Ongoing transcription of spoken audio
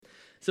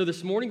So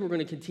this morning we're going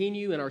to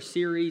continue in our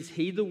series,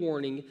 Heed the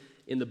Warning,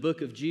 in the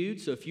book of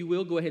Jude. So if you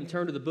will, go ahead and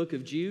turn to the book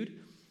of Jude,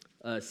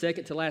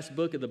 second to last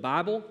book of the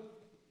Bible,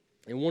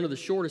 and one of the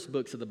shortest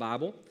books of the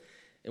Bible.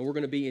 And we're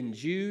going to be in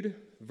Jude,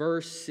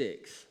 verse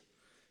 6.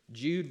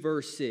 Jude,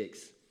 verse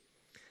 6.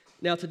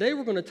 Now today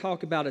we're going to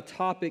talk about a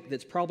topic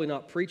that's probably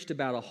not preached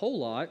about a whole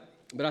lot,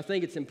 but I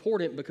think it's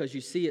important because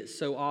you see it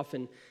so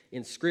often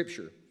in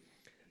Scripture.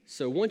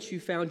 So once you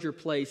found your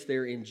place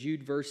there in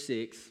Jude verse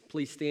 6,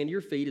 please stand to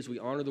your feet as we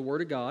honor the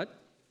Word of God.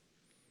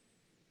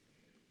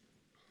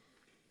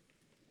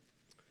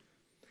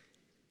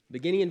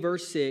 Beginning in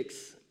verse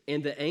 6,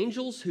 "And the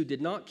angels who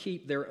did not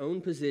keep their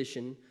own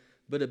position,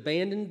 but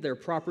abandoned their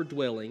proper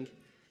dwelling,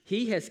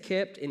 he has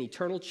kept in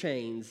eternal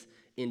chains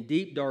in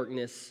deep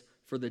darkness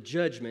for the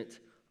judgment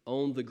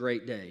on the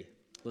great day."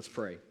 Let's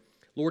pray.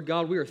 Lord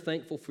God, we are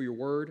thankful for your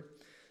word.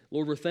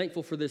 Lord, we're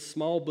thankful for this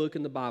small book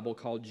in the Bible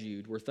called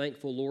Jude. We're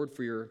thankful, Lord,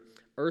 for your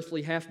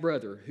earthly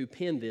half-brother who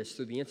penned this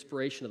through the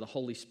inspiration of the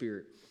Holy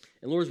Spirit.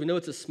 And Lord, as we know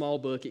it's a small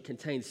book, it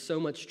contains so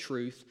much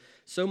truth,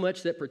 so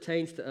much that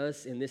pertains to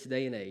us in this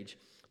day and age.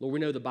 Lord, we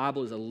know the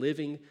Bible is a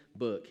living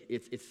book.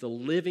 It's the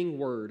living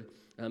word.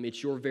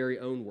 It's your very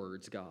own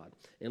words, God.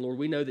 And Lord,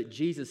 we know that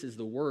Jesus is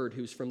the Word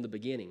who's from the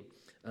beginning,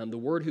 the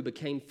Word who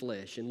became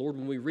flesh. And Lord,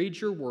 when we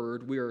read your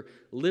word, we are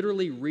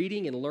literally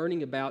reading and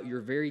learning about your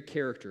very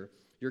character,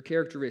 your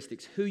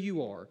characteristics, who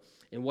you are,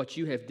 and what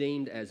you have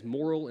deemed as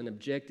moral and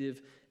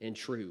objective and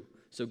true.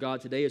 So God,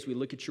 today as we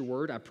look at your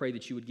word, I pray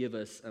that you would give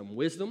us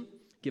wisdom,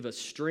 give us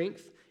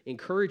strength,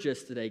 encourage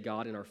us today,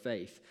 God, in our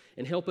faith,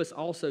 and help us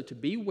also to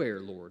beware,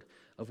 Lord,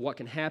 of what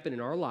can happen in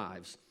our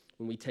lives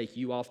when we take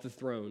you off the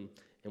throne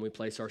and we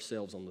place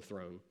ourselves on the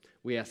throne.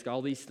 We ask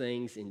all these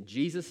things in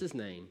Jesus'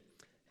 name.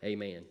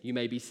 Amen. You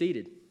may be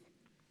seated.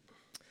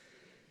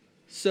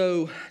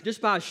 So, just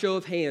by a show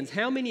of hands,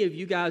 how many of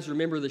you guys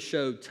remember the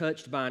show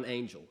Touched by an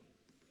Angel?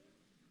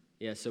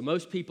 Yeah, so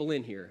most people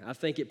in here. I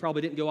think it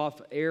probably didn't go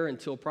off air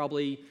until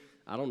probably,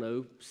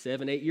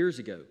 7, 8 years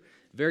ago.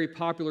 Very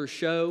popular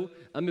show.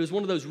 It was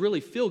one of those really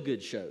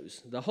feel-good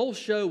shows. The whole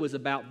show was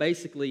about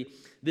basically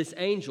this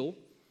angel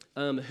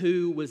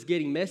who was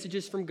getting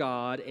messages from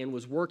God and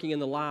was working in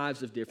the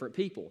lives of different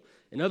people.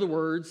 In other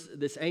words,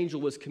 this angel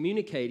was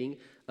communicating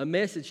a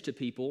message to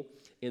people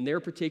in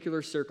their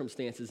particular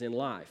circumstances in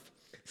life.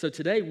 So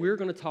today we're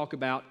going to talk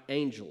about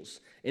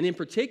angels. And in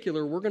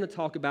particular, we're going to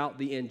talk about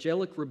the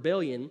angelic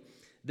rebellion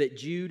that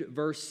Jude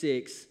verse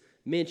 6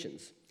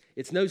 mentions.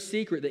 It's no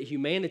secret that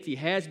humanity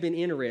has been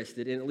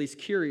interested and at least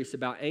curious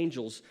about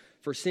angels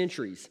for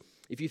centuries.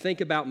 If you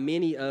think about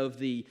many of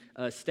the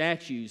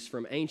statues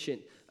from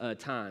ancient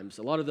times,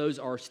 a lot of those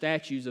are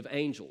statues of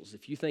angels.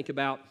 If you think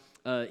about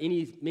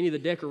many of the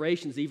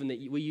decorations even that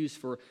we use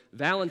for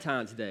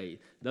Valentine's Day,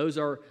 those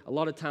are a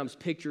lot of times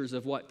pictures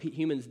of what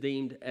humans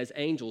deemed as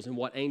angels and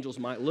what angels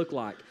might look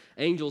like.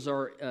 Angels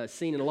are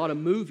seen in a lot of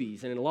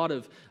movies and in a lot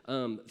of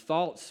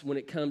thoughts when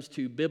it comes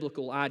to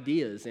biblical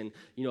ideas. And,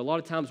 a lot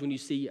of times when you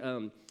see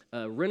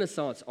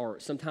Renaissance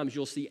art, sometimes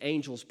you'll see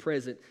angels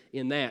present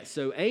in that.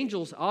 So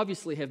angels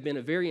obviously have been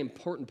a very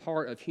important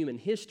part of human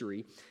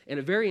history and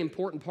a very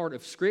important part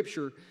of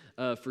Scripture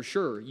for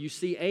sure. You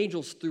see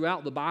angels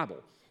throughout the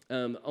Bible.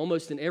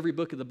 Almost in every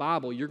book of the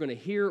Bible, you're going to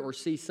hear or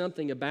see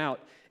something about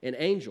an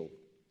angel.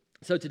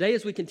 So today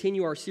as we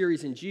continue our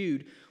series in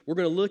Jude, we're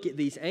going to look at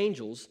these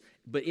angels,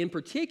 but in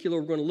particular,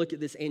 we're going to look at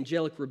this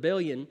angelic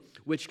rebellion,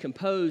 which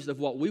composed of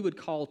what we would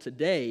call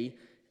today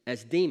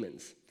as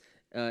demons,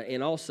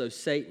 and also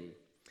Satan.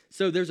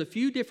 So there's a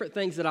few different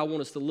things that I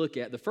want us to look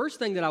at. The first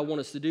thing that I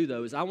want us to do,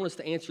 though, is I want us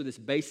to answer this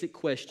basic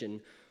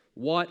question: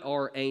 what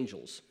are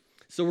angels?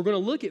 So we're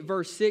going to look at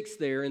verse 6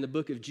 there in the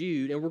book of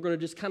Jude, and we're going to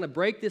just kind of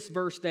break this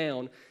verse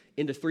down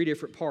into three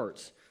different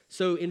parts.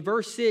 So in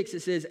verse 6,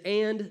 it says,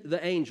 "and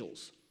the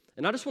angels."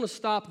 And I just want to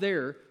stop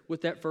there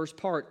with that first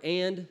part,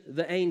 "and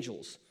the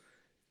angels."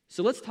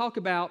 So let's talk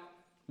about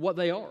what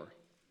they are.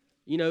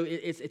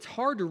 It's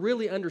hard to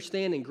really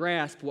understand and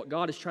grasp what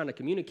God is trying to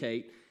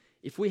communicate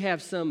if we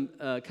have some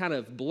kind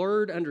of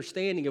blurred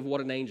understanding of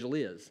what an angel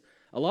is.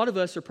 A lot of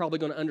us are probably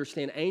going to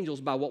understand angels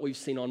by what we've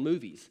seen on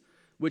movies,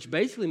 which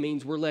basically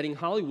means we're letting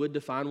Hollywood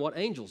define what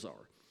angels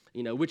are,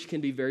 which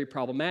can be very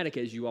problematic,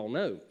 as you all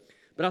know.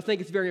 But I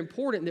think it's very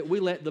important that we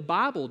let the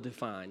Bible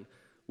define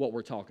what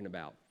we're talking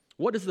about.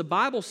 What does the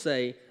Bible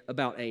say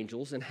about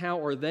angels, and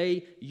how are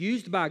they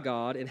used by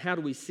God, and how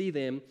do we see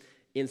them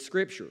in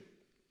Scripture?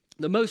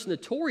 The most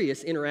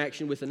notorious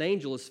interaction with an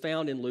angel is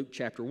found in Luke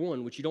chapter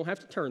 1, which you don't have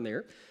to turn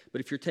there,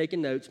 but if you're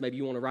taking notes, maybe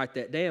you want to write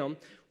that down,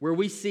 where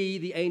we see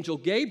the angel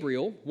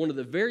Gabriel, one of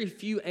the very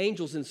few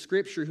angels in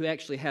Scripture who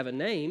actually have a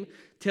name,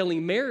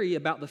 telling Mary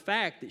about the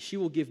fact that she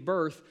will give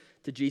birth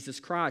to Jesus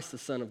Christ, the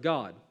Son of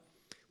God.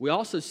 We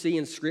also see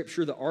in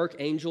Scripture the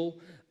archangel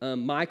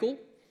Michael.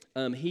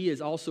 He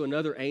is also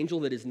another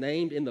angel that is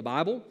named in the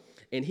Bible,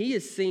 and he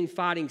is seen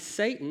fighting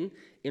Satan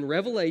in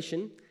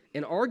Revelation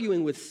and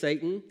arguing with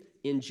Satan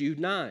in Jude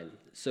 9.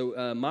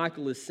 So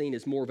Michael is seen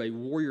as more of a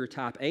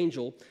warrior-type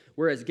angel,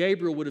 whereas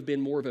Gabriel would have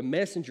been more of a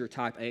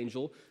messenger-type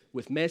angel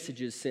with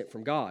messages sent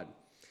from God.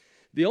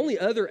 The only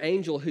other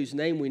angel whose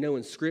name we know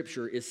in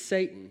Scripture is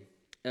Satan,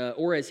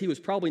 or as he was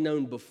probably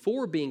known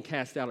before being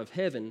cast out of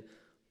heaven,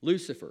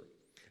 Lucifer.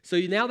 So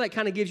now that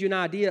kind of gives you an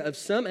idea of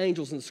some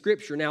angels in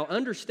Scripture. Now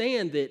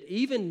understand that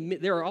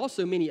there are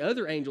also many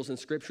other angels in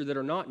Scripture that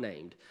are not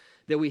named,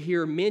 that we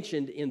hear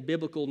mentioned in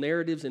biblical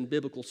narratives and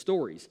biblical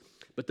stories.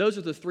 But those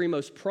are the three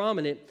most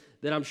prominent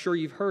that I'm sure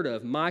you've heard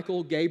of: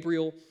 Michael,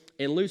 Gabriel,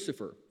 and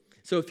Lucifer.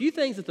 So a few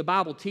things that the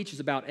Bible teaches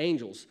about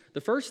angels.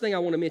 The first thing I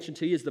want to mention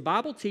to you is the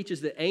Bible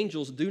teaches that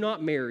angels do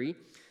not marry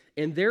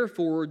and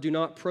therefore do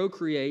not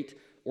procreate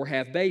or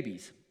have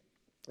babies.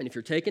 And if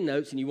you're taking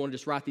notes and you want to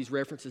just write these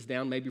references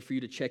down, maybe for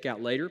you to check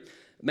out later,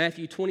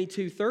 Matthew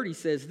 22:30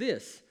 says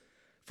this: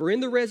 "For in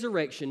the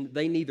resurrection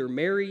they neither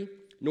marry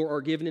nor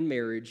are given in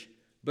marriage,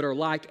 but are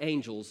like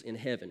angels in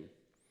heaven."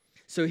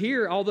 So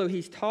here, although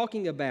he's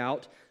talking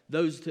about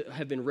those that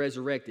have been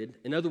resurrected,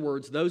 in other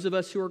words, those of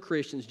us who are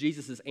Christians,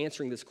 Jesus is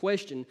answering this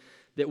question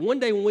that one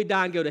day when we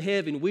die and go to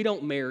heaven, we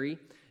don't marry.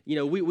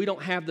 We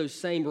don't have those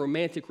same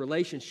romantic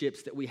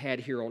relationships that we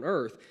had here on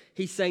earth.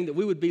 He's saying that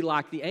we would be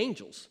like the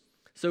angels.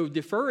 So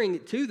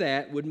deferring to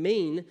that would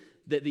mean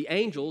that the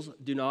angels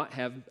do not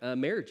have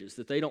marriages,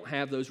 that they don't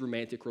have those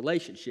romantic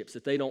relationships,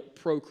 that they don't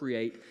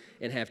procreate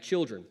and have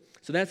children.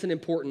 So that's an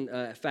important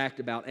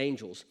fact about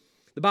angels.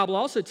 The Bible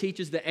also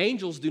teaches that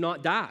angels do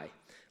not die.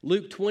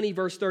 Luke 20,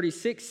 verse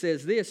 36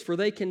 says this: "For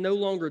they can no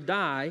longer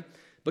die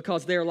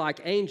because they are like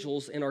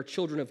angels and are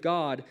children of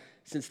God,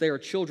 since they are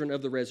children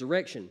of the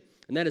resurrection."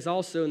 And that is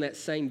also in that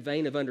same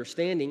vein of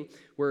understanding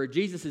where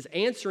Jesus is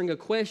answering a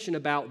question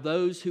about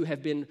those who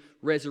have been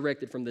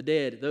resurrected from the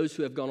dead, those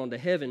who have gone on to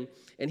heaven.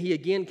 And he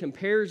again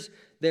compares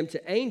them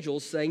to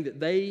angels, saying that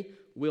they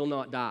will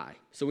not die.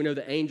 So we know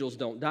that angels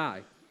don't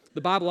die.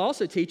 The Bible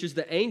also teaches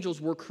that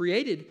angels were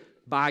created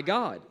by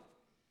God.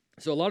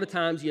 So a lot of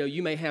times,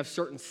 you may have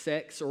certain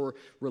sects or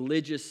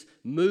religious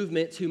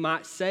movements who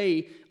might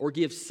say or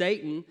give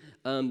Satan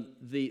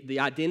the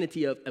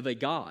identity of a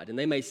god. And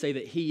they may say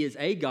that he is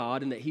a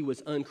god and that he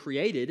was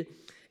uncreated.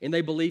 And they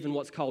believe in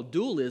what's called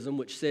dualism,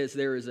 which says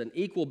there is an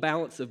equal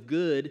balance of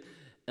good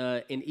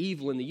and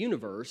evil in the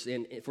universe.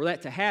 And for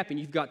that to happen,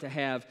 you've got to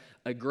have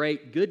a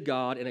great good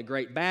God and a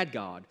great bad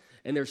God.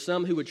 And there's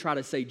some who would try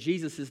to say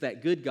Jesus is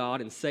that good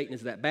God and Satan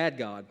is that bad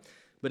God.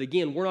 But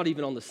again, we're not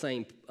even on the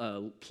same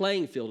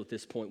playing field at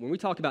this point. When we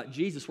talk about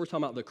Jesus, we're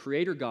talking about the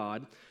Creator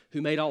God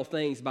who made all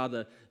things by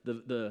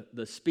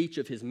the speech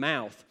of his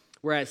mouth,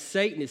 whereas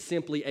Satan is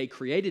simply a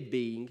created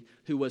being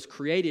who was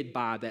created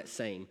by that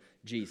same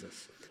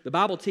Jesus. The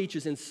Bible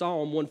teaches in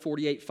Psalm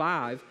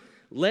 148:5,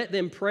 "Let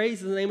them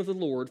praise the name of the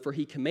Lord, for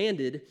he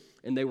commanded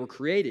and they were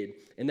created."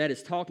 And that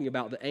is talking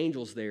about the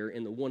angels there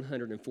in the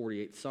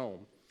 148th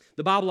Psalm.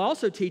 The Bible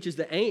also teaches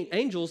that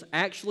angels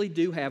actually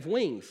do have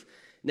wings.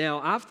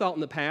 Now, I've thought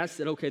in the past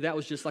that, okay, that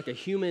was just like a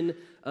human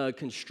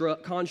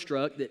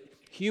construct, that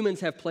humans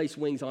have placed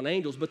wings on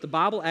angels, but the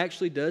Bible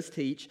actually does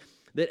teach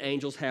that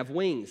angels have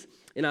wings.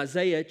 In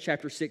Isaiah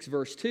chapter 6,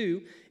 verse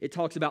 2, it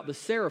talks about the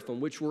seraphim,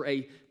 which were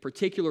a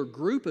particular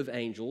group of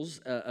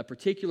angels, a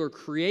particular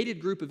created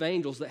group of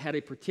angels that had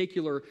a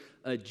particular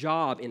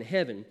job in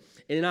heaven.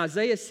 And in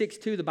Isaiah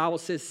 6:2, the Bible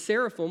says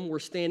seraphim were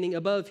standing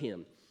above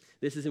him.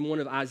 This is in one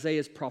of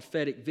Isaiah's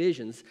prophetic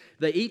visions.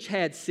 They each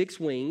had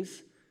 6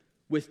 wings.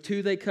 With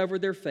 2 they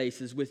covered their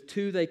faces, with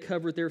 2 they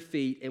covered their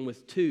feet, and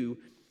with 2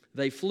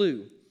 they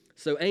flew.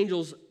 So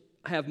angels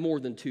have more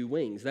than 2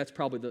 wings. That's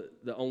probably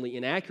the only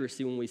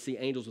inaccuracy when we see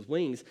angels with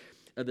wings.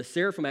 The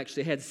seraphim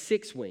actually had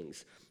 6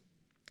 wings.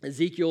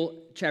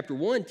 Ezekiel chapter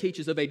 1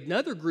 teaches of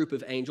another group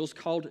of angels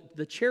called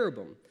the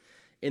cherubim.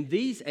 And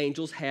these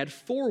angels had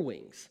 4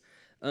 wings.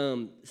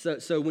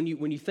 So when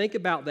you think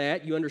about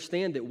that, you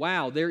understand that,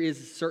 wow, there is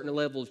a certain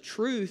level of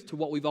truth to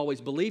what we've always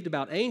believed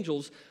about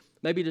angels,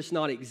 maybe just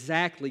not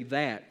exactly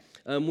that.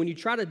 When you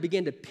try to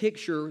begin to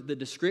picture the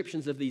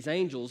descriptions of these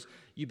angels,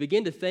 you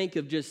begin to think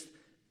of just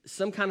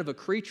some kind of a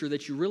creature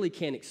that you really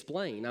can't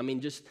explain. I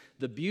mean, just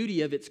the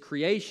beauty of its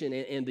creation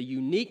and the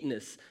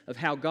uniqueness of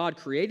how God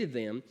created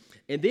them.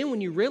 And then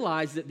when you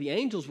realize that the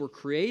angels were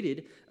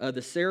created,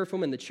 the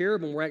seraphim and the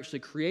cherubim were actually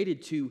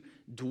created to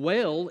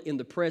dwell in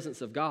the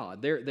presence of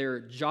God. Their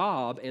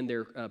job and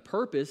their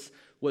purpose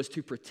was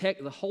to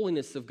protect the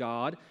holiness of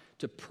God,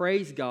 to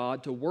praise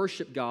God, to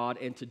worship God,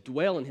 and to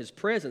dwell in his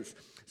presence.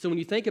 So when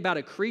you think about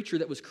a creature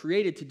that was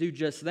created to do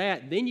just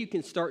that, then you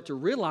can start to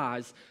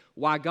realize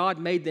why God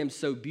made them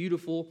so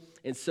beautiful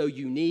and so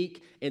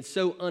unique and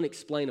so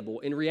unexplainable.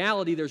 In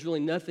reality, there's really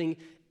nothing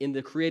in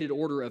the created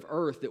order of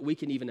earth that we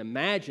can even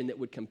imagine that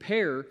would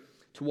compare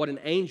to what an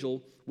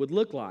angel would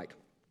look like.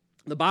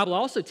 The Bible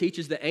also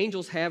teaches that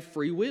angels have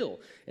free will,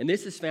 and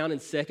this is found in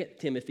 2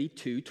 Timothy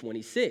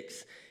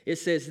 2:26. It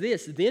says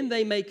this: "Then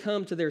they may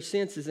come to their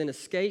senses and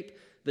escape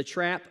the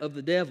trap of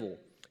the devil,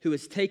 who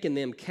has taken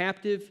them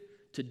captive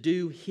to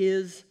do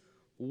his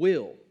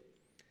will."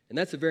 And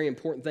that's a very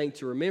important thing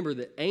to remember,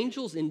 that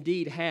angels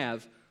indeed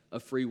have a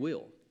free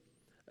will.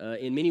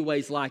 In many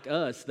ways, like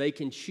us, they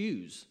can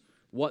choose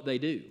what they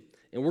do.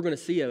 And we're going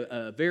to see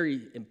a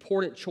very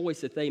important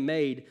choice that they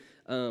made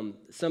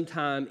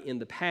sometime in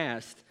the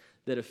past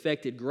that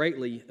affected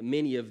greatly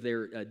many of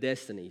their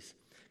destinies.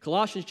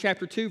 Colossians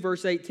chapter 2,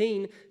 verse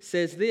 18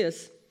 says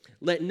this,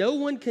 "Let no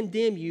one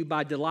condemn you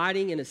by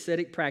delighting in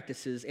ascetic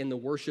practices and the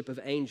worship of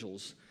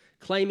angels,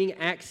 claiming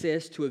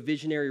access to a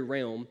visionary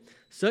realm.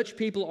 Such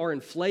people are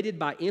inflated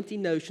by empty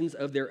notions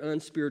of their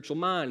unspiritual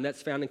mind." And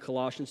that's found in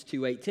Colossians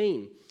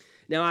 2:18.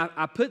 Now,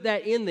 I put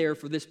that in there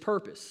for this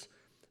purpose.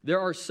 There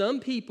are some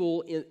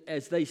people,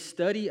 as they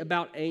study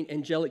about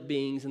angelic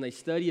beings and they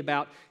study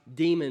about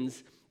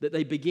demons, that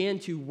they begin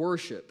to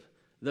worship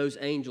those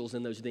angels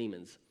and those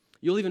demons.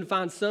 You'll even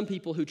find some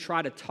people who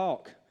try to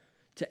talk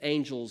to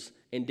angels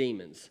and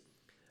demons.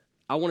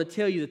 I want to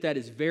tell you that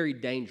is very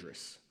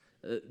dangerous.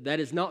 That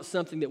is not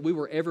something that we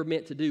were ever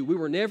meant to do. We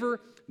were never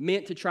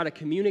meant to try to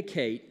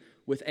communicate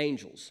with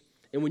angels.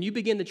 And when you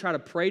begin to try to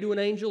pray to an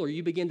angel or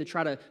you begin to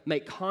try to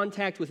make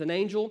contact with an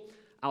angel,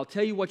 I'll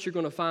tell you what you're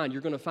going to find.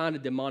 You're going to find a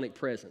demonic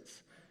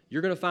presence.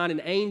 You're going to find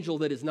an angel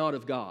that is not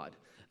of God.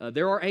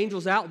 There are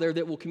angels out there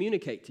that will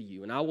communicate to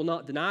you, and I will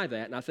not deny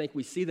that. And I think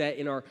we see that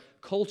in our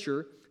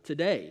culture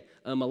today.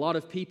 A lot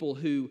of people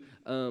who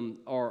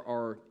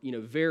are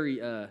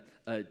very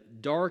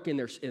dark in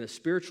a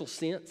spiritual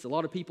sense. A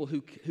lot of people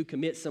who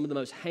commit some of the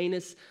most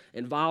heinous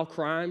and vile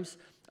crimes.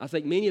 I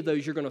think many of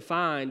those you're going to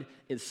find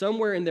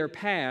somewhere in their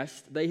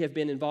past, they have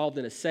been involved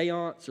in a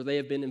seance, or they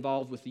have been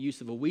involved with the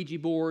use of a Ouija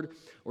board,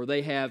 or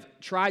they have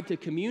tried to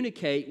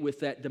communicate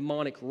with that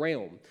demonic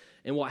realm.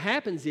 And what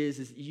happens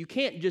is you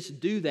can't just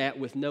do that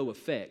with no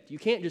effect. You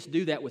can't just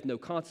do that with no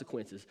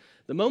consequences.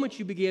 The moment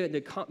you begin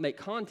to make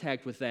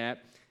contact with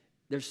that,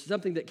 there's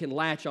something that can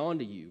latch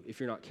onto you if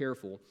you're not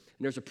careful.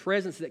 And there's a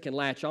presence that can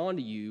latch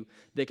onto you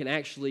that can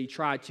actually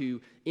try to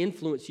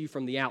influence you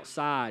from the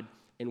outside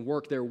and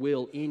work their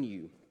will in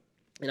you.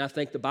 And I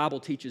think the Bible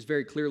teaches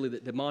very clearly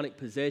that demonic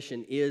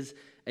possession is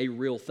a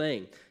real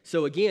thing.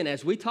 So again,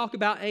 as we talk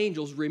about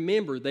angels,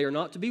 remember they are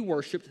not to be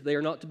worshiped. They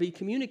are not to be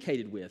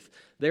communicated with.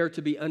 They are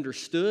to be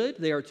understood.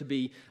 They are to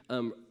be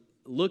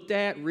looked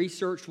at,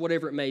 researched,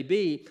 whatever it may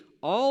be,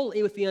 all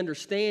with the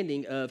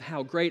understanding of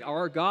how great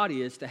our God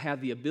is to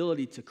have the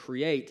ability to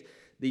create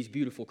these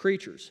beautiful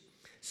creatures.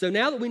 So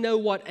now that we know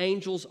what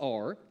angels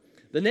are,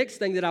 the next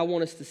thing that I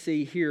want us to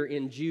see here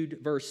in Jude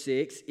verse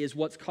 6 is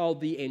what's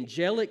called the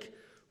angelic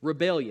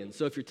rebellion.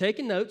 So if you're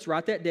taking notes,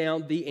 write that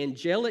down, the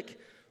angelic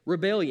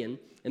rebellion,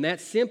 and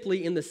that's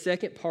simply in the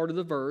second part of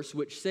the verse,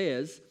 which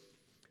says,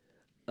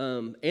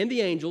 and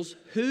the angels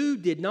who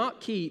did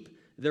not keep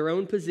their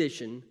own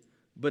position,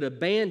 but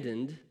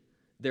abandoned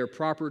their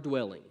proper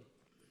dwelling.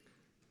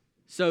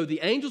 So the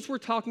angels we're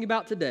talking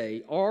about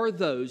today are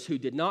those who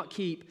did not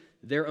keep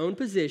their own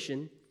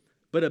position,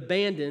 but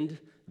abandoned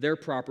their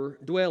proper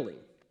dwelling.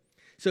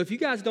 So if you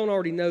guys don't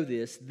already know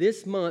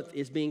this month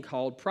is being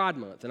called Pride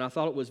Month. And I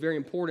thought it was very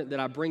important that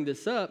I bring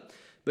this up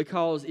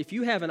because if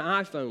you have an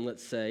iPhone,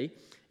 let's say,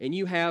 and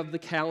you have the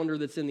calendar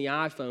that's in the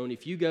iPhone,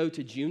 if you go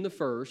to June the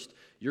 1st,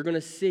 you're going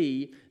to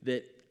see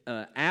that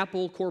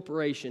Apple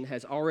Corporation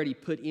has already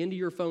put into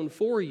your phone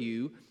for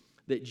you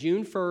that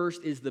June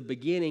 1st is the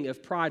beginning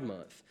of Pride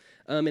Month.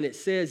 And it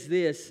says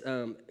this,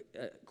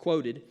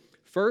 quoted,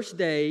 first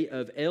day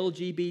of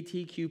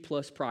LGBTQ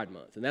plus Pride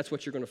Month. And that's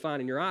what you're going to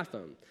find in your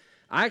iPhone.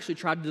 I actually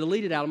tried to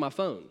delete it out of my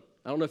phone.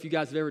 I don't know if you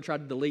guys have ever tried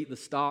to delete the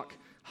stock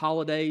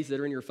holidays that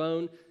are in your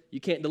phone.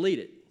 You can't delete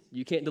it.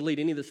 You can't delete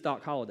any of the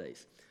stock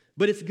holidays.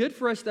 But it's good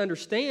for us to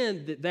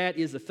understand that that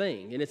is a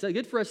thing. And it's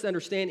good for us to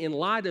understand in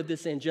light of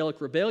this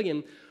angelic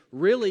rebellion,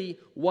 really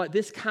what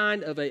this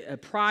kind of a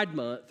Pride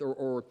Month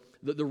or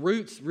the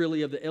roots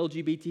really of the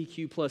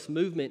LGBTQ plus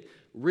movement,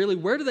 really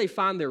where do they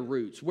find their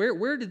roots?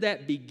 Where did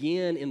that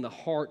begin in the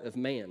heart of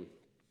man?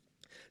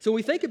 So when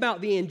we think about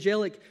the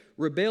angelic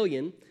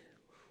rebellion,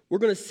 we're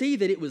going to see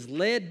that it was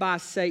led by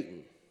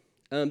Satan.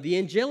 The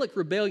angelic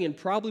rebellion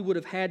probably would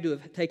have had to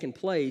have taken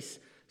place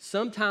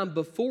sometime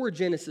before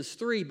Genesis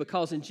 3,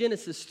 because in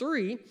Genesis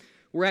 3,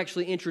 we're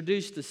actually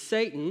introduced to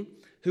Satan,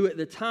 who at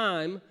the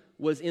time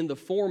was in the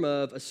form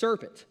of a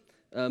serpent.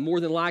 More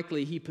than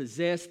likely, he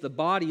possessed the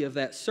body of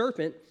that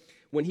serpent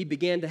when he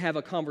began to have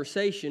a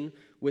conversation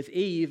with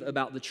Eve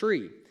about the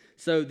tree.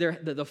 So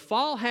the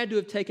fall had to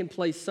have taken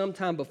place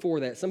sometime before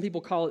that. Some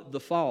people call it the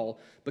fall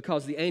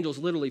because the angels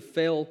literally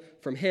fell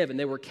from heaven.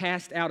 They were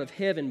cast out of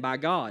heaven by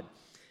God.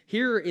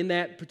 Here in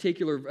that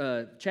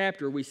particular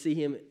chapter, we see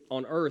him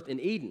on earth in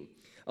Eden.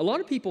 A lot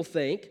of people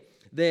think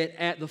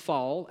that at the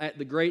fall, at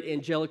the great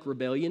angelic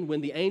rebellion,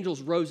 when the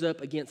angels rose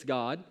up against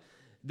God,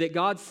 that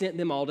God sent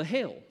them all to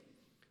hell.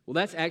 Well,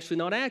 that's actually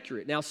not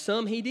accurate. Now,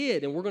 some he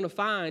did, and we're going to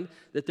find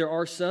that there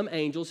are some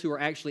angels who are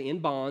actually in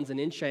bonds and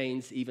in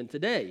chains even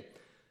today.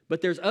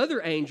 But there's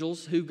other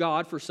angels who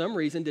God, for some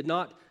reason, did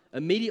not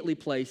immediately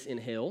place in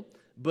hell,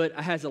 but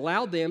has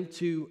allowed them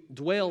to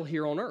dwell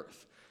here on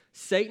earth.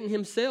 Satan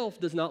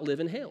himself does not live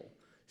in hell.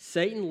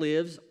 Satan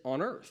lives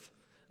on earth.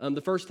 The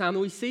first time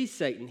that we see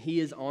Satan, he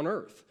is on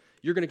earth.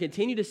 You're going to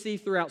continue to see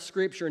throughout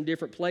Scripture in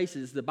different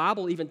places. The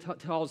Bible even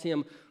calls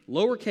him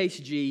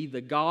lowercase g,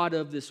 the god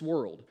of this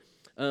world.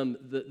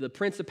 The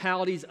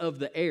principalities of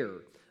the air.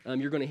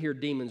 you're going to hear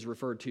demons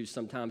referred to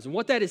sometimes. And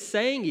what that is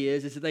saying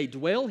is that they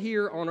dwell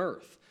here on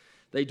earth.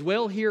 They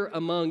dwell here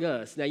among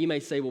us. Now, you may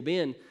say, well,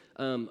 Ben,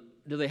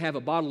 do they have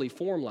a bodily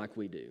form like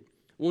we do?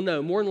 Well,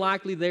 no. More than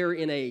likely, they're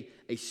in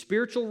a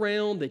spiritual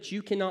realm that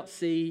you cannot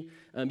see,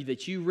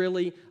 that you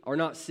really are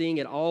not seeing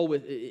at all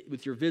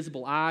with your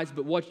visible eyes.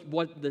 But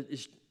what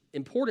is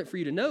important for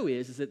you to know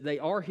is that they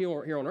are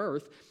here on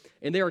earth,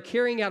 and they are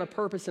carrying out a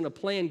purpose and a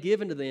plan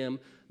given to them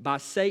by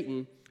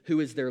Satan, who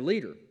is their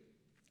leader.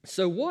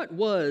 So what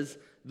was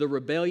the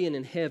rebellion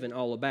in heaven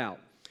all about?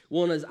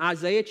 Well, in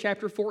Isaiah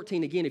chapter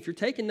 14, again, if you're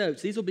taking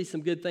notes, these will be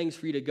some good things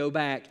for you to go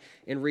back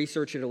and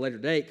research at a later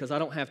date, because I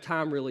don't have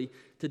time really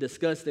to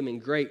discuss them in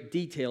great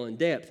detail and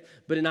depth.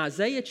 But in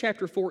Isaiah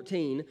chapter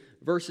 14,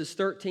 verses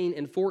 13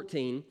 and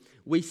 14,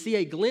 we see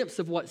a glimpse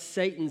of what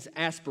Satan's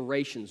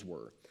aspirations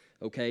were,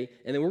 okay?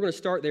 And then we're going to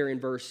start there in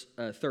verse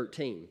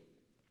 13.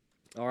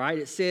 All right,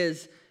 it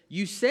says,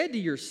 "You said to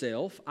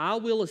yourself, I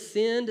will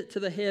ascend to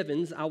the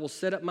heavens, I will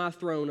set up my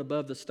throne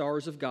above the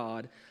stars of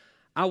God.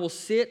 I will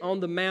sit on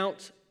the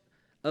mount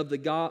of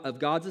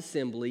God's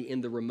assembly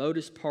in the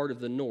remotest part of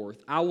the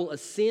north. I will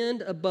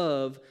ascend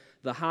above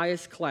the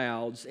highest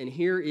clouds," and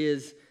here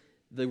is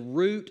the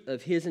root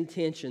of his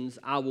intentions,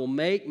 "I will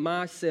make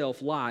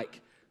myself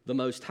like the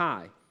Most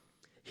High."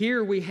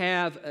 Here we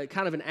have a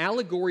kind of an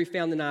allegory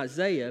found in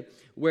Isaiah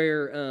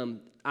where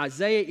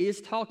Isaiah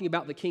is talking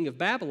about the king of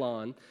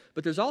Babylon,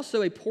 but there's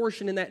also a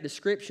portion in that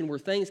description where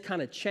things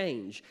kind of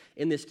change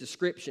in this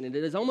description. And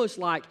it is almost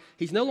like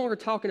he's no longer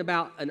talking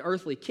about an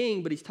earthly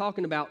king, but he's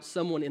talking about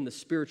someone in the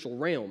spiritual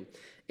realm.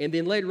 And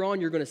then later on,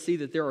 you're going to see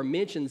that there are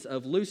mentions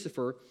of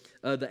Lucifer,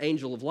 the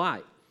angel of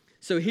light.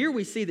 So here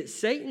we see that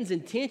Satan's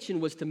intention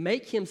was to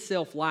make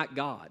himself like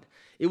God.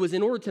 It was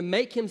in order to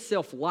make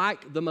himself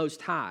like the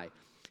Most High.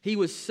 He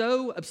was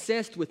so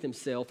obsessed with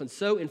himself and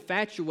so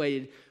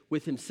infatuated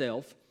with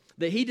himself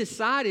that he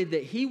decided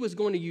that he was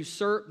going to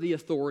usurp the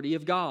authority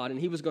of God and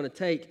he was going to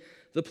take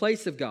the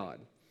place of God.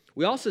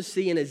 We also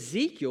see in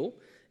Ezekiel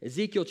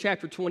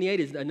chapter 28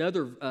 is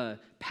another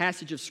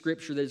passage of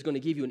Scripture that is going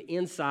to give you an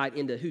insight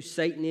into who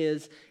Satan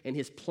is and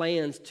his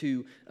plans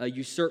to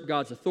usurp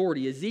God's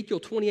authority. Ezekiel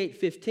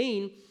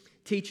 28:15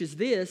 teaches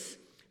this: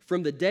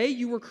 "From the day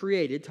you were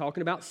created,"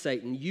 talking about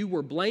Satan, "you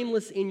were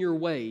blameless in your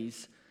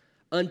ways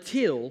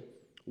until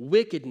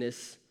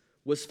wickedness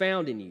was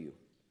found in you."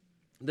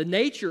 The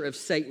nature of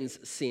Satan's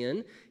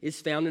sin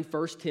is found in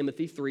 1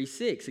 Timothy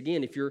 3:6.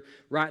 Again, if you're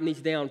writing these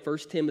down,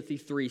 1 Timothy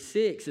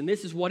 3:6, and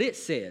this is what it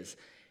says: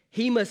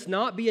 "He must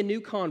not be a new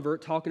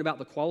convert," talking about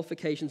the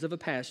qualifications of a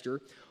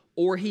pastor,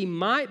 "or he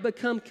might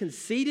become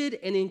conceited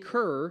and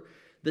incur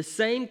the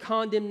same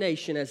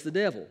condemnation as the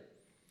devil."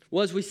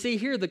 Well, as we see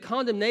here, the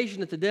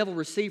condemnation that the devil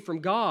received from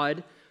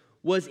God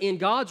was in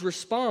God's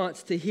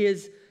response to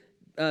his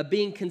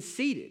being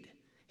conceited,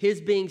 his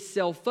being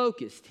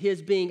self-focused,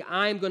 his being,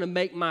 "I'm going to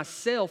make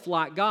myself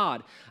like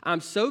God.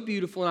 I'm so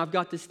beautiful and I've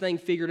got this thing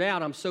figured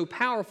out. I'm so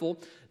powerful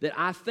that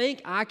I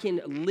think I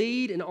can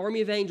lead an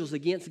army of angels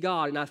against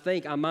God, and I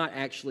think I might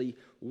actually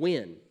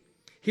win."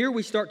 Here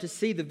we start to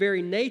see the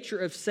very nature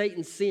of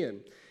Satan's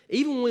sin.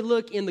 Even when we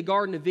look in the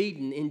Garden of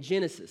Eden in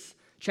Genesis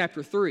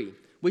chapter 3,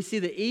 we see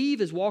that Eve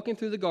is walking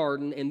through the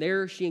garden, and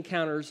there she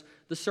encounters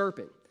the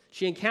serpent.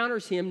 She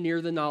encounters him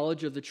near the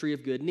knowledge of the tree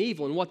of good and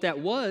evil. And what that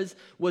was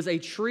a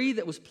tree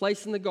that was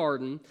placed in the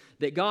garden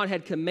that God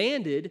had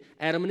commanded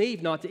Adam and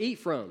Eve not to eat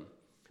from.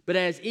 But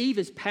as Eve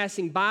is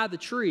passing by the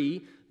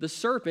tree, the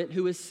serpent,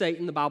 who is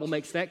Satan, the Bible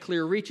makes that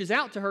clear, reaches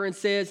out to her and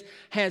says,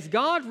 "Has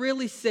God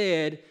really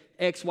said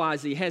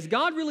XYZ? Has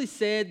God really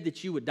said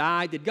that you would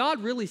die? Did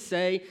God really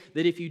say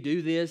that if you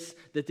do this,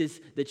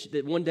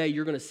 that one day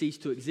you're going to cease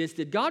to exist?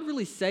 Did God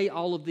really say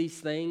all of these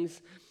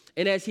things?"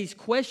 And as he's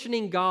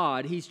questioning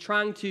God, he's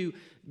trying to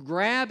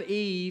grab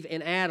Eve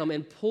and Adam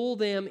and pull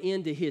them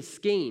into his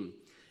scheme.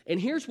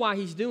 And here's why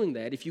he's doing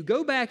that. If you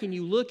go back and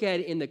you look at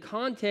it in the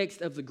context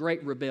of the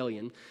Great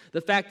Rebellion, the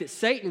fact that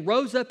Satan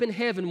rose up in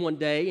heaven one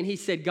day and he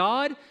said,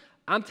 "God,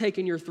 I'm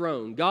taking your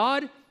throne.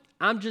 God,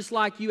 I'm just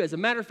like you. As a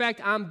matter of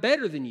fact, I'm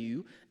better than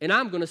you, and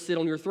I'm going to sit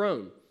on your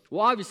throne."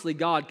 Well, obviously,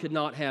 God could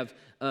not have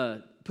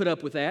put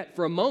up with that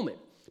for a moment,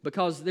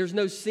 because there's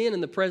no sin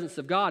in the presence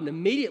of God. And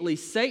immediately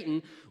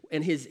Satan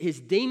and his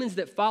demons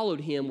that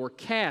followed him were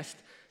cast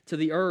to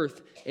the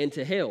earth and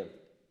to hell.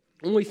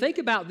 When we think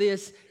about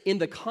this in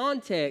the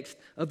context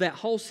of that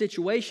whole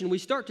situation, we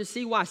start to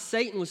see why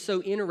Satan was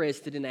so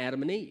interested in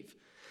Adam and Eve.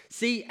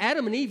 See,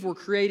 Adam and Eve were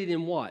created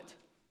in what?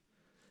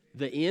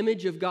 The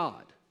image of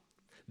God.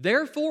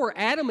 Therefore,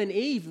 Adam and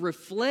Eve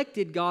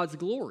reflected God's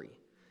glory.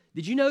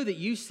 Did you know that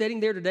you sitting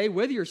there today,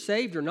 whether you're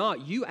saved or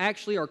not, you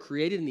actually are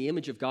created in the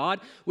image of God,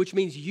 which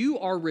means you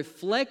are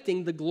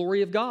reflecting the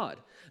glory of God.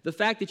 The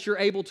fact that you're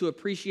able to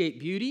appreciate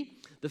beauty,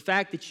 the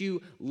fact that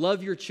you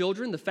love your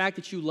children, the fact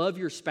that you love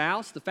your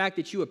spouse, the fact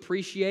that you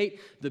appreciate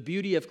the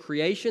beauty of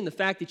creation, the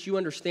fact that you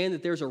understand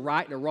that there's a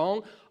right and a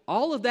wrong,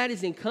 all of that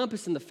is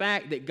encompassed in the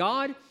fact that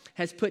God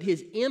has put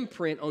his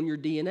imprint on your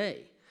DNA,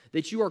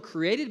 that you are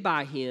created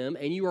by him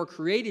and you are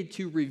created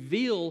to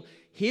reveal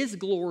his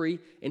glory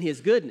and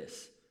his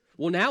goodness.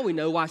 Well, now we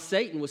know why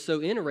Satan was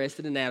so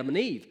interested in Adam and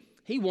Eve.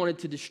 He wanted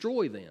to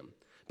destroy them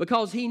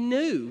because he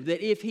knew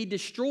that if he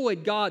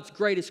destroyed God's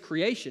greatest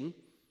creation,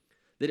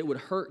 that it would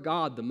hurt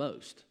God the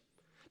most.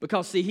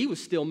 Because, see, he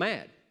was still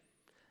mad.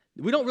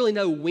 We don't really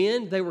know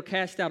when they were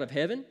cast out of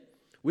heaven.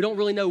 We don't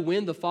really know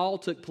when the fall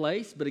took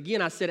place. But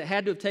again, I said it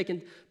had to have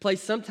taken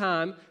place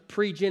sometime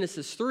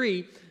pre-Genesis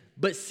 3.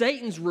 But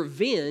Satan's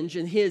revenge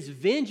and his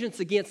vengeance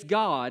against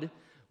God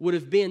would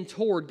have been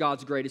toward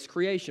God's greatest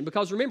creation.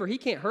 Because remember, he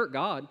can't hurt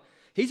God.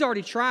 He's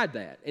already tried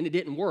that, and it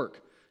didn't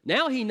work.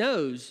 Now he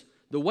knows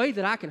the way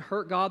that I can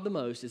hurt God the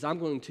most is I'm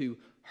going to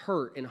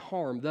hurt and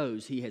harm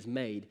those he has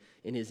made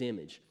in his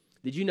image.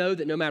 Did you know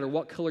that no matter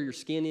what color your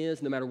skin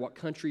is, no matter what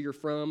country you're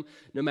from,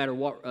 no matter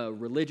what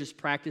religious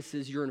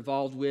practices you're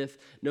involved with,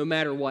 no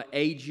matter what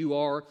age you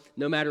are,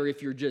 no matter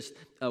if you're just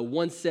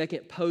 1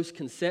 second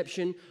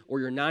post-conception or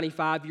you're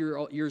 95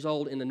 years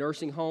old in the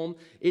nursing home,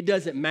 it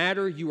doesn't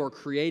matter. You are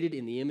created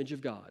in the image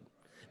of God.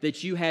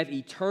 That you have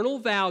eternal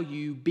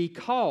value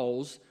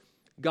because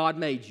God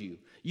made you.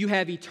 You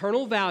have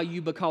eternal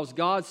value because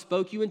God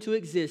spoke you into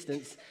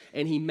existence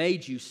and he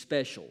made you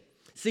special.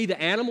 See, the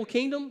animal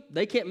kingdom,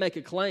 they can't make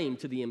a claim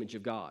to the image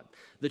of God.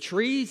 The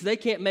trees, they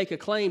can't make a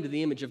claim to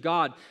the image of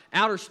God.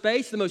 Outer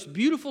space, the most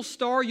beautiful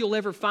star you'll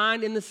ever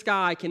find in the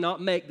sky cannot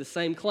make the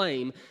same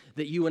claim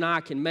that you and I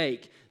can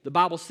make. The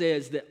Bible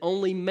says that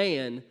only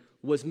man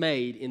was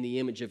made in the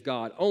image of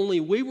God.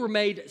 Only we were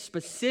made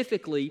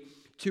specifically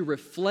to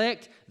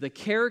reflect the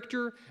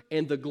character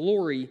and the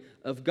glory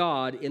of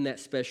God in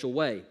that special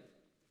way.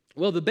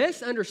 Well, the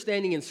best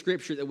understanding in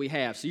Scripture that we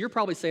have, so you're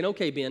probably saying,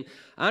 okay, Ben,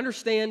 I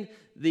understand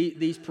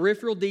these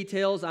peripheral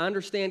details. I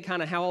understand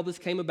kind of how all this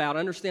came about. I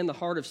understand the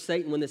heart of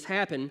Satan when this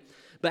happened.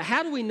 But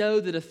how do we know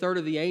that a third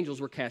of the angels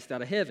were cast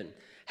out of heaven?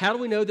 How do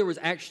we know there was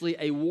actually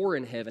a war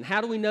in heaven? How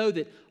do we know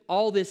that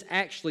all this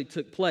actually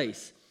took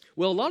place?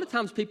 Well, a lot of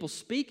times people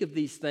speak of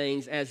these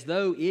things as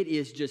though it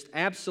is just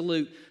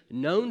absolute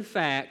known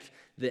fact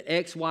that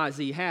X, Y,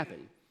 Z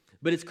happened.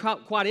 But it's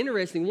quite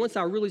interesting. Once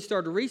I really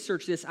started to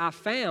research this, I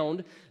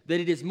found that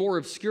it is more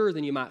obscure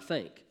than you might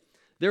think.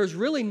 There's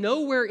really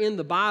nowhere in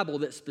the Bible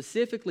that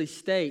specifically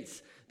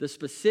states the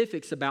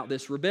specifics about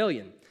this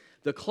rebellion.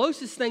 The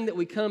closest thing that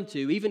we come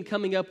to, even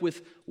coming up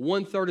with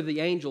 1/3 of the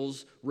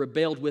angels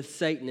rebelled with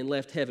Satan and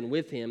left heaven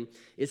with him,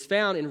 is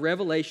found in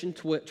Revelation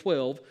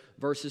 12,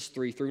 verses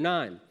 3 through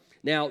 9.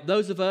 Now,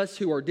 those of us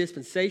who are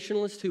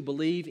dispensationalists, who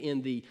believe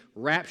in the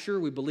rapture,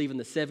 we believe in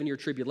the 7-year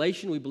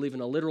tribulation, we believe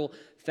in a literal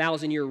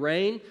 1,000-year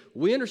reign,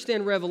 we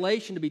understand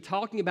Revelation to be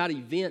talking about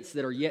events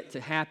that are yet to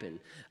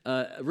happen,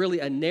 really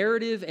a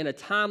narrative and a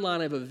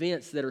timeline of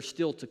events that are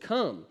still to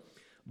come.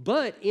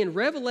 But in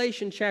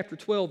Revelation chapter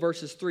 12,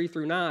 verses 3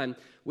 through 9,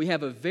 we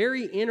have a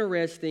very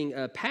interesting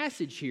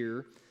passage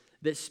here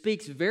that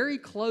speaks very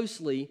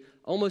closely,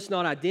 almost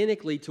not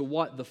identically, to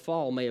what the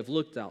fall may have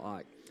looked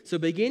like. So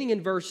beginning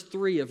in verse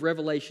 3 of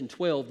Revelation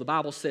 12, the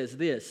Bible says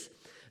this,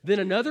 "Then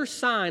another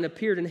sign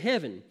appeared in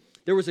heaven.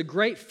 There was a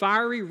great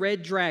fiery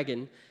red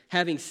dragon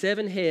having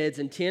 7 heads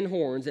and 10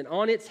 horns, and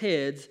on its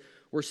heads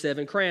were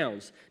 7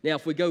 crowns." Now,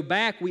 if we go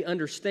back, we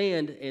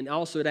understand, and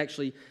also it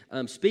actually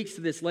speaks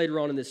to this later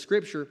on in this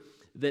scripture,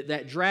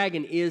 that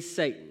dragon is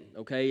Satan,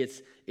 okay?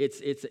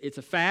 It's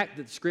a fact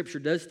that the Scripture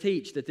does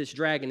teach that this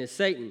dragon is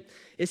Satan.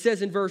 It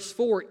says in verse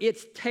 4,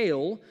 its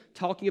tail,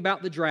 talking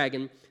about the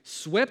dragon,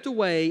 swept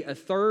away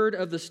 1/3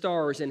 of the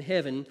stars in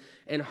heaven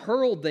and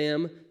hurled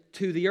them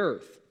to the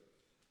earth.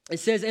 It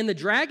says, "And the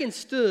dragon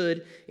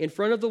stood in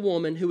front of the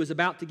woman who was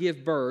about to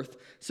give birth,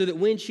 so that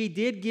when she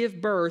did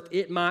give birth,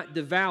 it might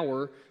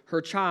devour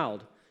her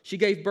child. She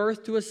gave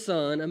birth to a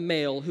son, a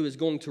male, who is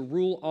going to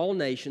rule all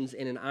nations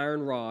in an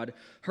iron rod.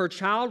 Her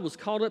child was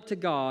caught up to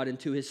God and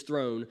to his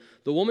throne.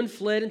 The woman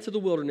fled into the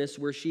wilderness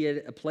where she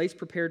had a place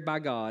prepared by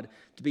God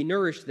to be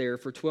nourished there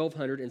for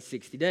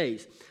 1,260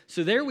 days.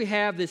 So there we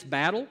have this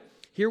battle.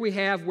 Here we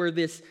have where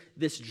this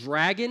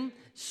dragon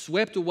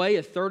swept away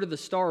 1/3 of the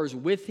stars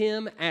with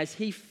him as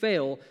he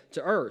fell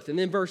to earth. And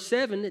then verse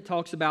 7, it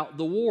talks about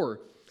the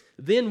war.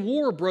 Then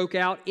war broke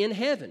out in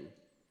heaven.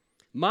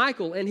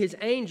 Michael and his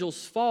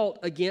angels fought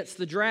against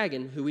the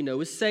dragon, who we know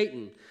is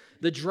Satan.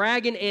 The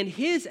dragon and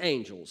his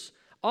angels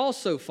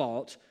also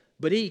fought,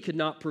 but he could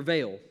not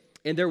prevail,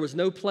 and there was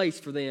no place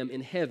for them in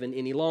heaven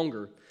any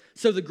longer.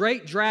 So the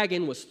great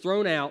dragon was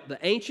thrown out, the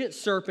ancient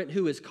serpent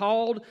who is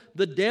called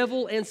the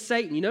devil and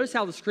Satan." You notice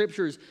how the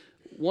Scripture is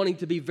wanting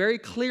to be very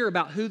clear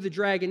about who the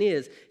dragon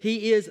is.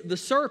 He is the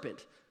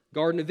serpent,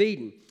 Garden of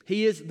Eden.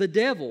 He is the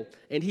devil,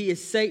 and he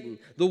is Satan,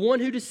 the one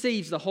who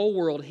deceives the whole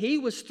world. He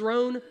was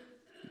thrown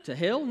to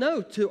hell?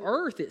 No, to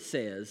earth, it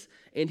says,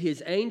 and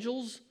his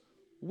angels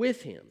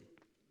with him.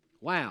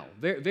 Wow,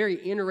 very, very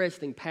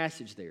interesting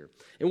passage there.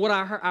 And what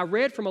I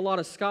read from a lot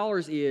of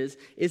scholars is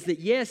that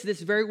yes,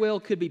 this very well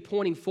could be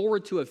pointing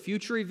forward to a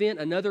future event,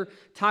 another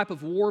type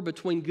of war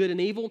between good and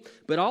evil,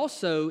 but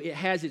also it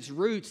has its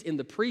roots in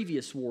the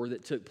previous war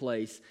that took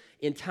place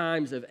in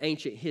times of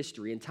ancient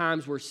history, in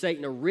times where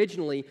Satan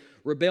originally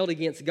rebelled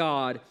against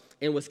God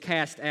and was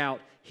cast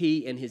out,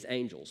 he and his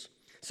angels.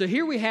 So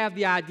here we have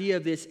the idea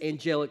of this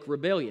angelic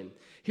rebellion.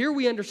 Here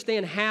we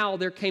understand how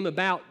there came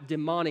about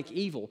demonic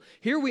evil.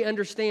 Here we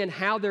understand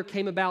how there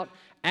came about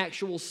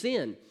actual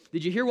sin.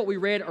 Did you hear what we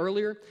read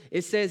earlier?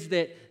 It says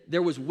that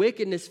there was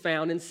wickedness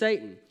found in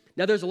Satan.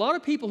 Now, there's a lot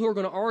of people who are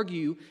going to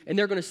argue, and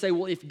they're going to say,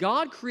 well, if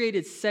God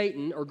created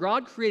Satan or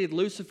God created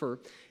Lucifer,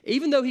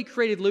 even though he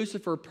created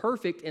Lucifer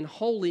perfect and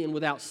holy and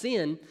without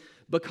sin,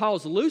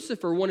 because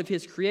Lucifer, one of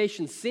his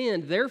creations,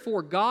 sinned,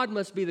 therefore God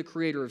must be the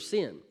creator of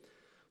sin.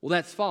 Well,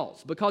 that's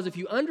false, because if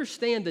you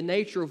understand the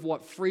nature of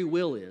what free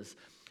will is,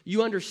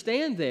 you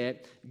understand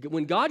that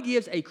when God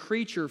gives a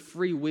creature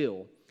free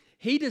will,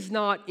 he does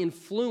not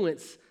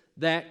influence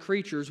that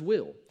creature's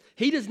will.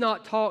 He does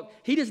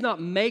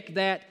not make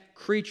that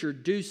creature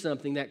do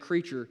something that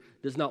creature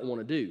does not want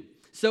to do.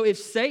 So if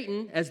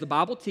Satan, as the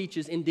Bible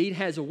teaches, indeed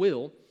has a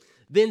will,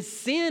 then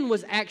sin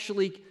was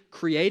actually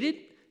created.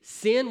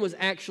 Sin was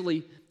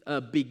actually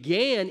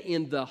began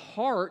in the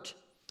heart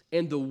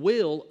and the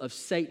will of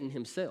Satan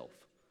himself.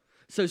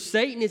 So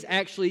Satan is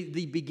actually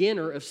the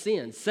beginner of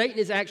sin. Satan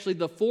is actually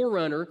the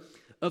forerunner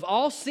of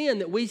all sin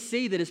that we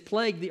see that has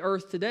plagued the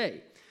earth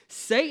today.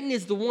 Satan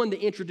is the one that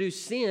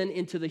introduced sin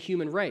into the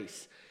human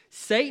race.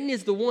 Satan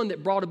is the one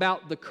that brought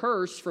about the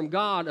curse from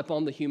God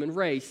upon the human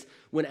race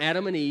when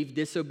Adam and Eve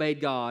disobeyed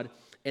God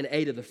and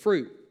ate of the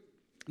fruit.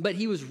 But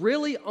he was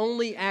really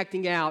only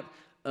acting out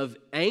of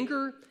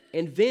anger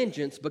and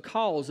vengeance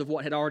because of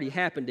what had already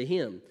happened to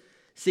him.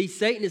 See,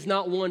 Satan is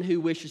not one who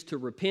wishes to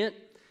repent.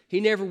 He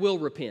never will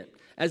repent.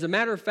 As a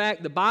matter of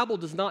fact, the Bible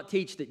does not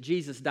teach that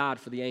Jesus died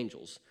for the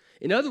angels.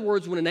 In other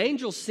words, when an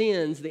angel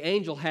sins, the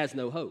angel has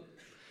no hope.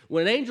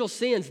 When an angel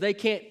sins, they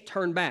can't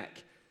turn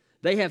back.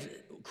 They have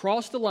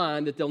crossed the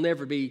line that they'll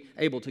never be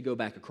able to go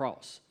back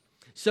across.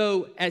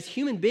 So as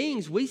human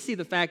beings, we see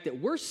the fact that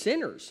we're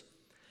sinners,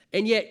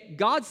 and yet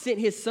God sent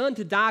his son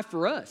to die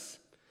for us.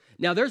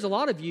 Now, there's a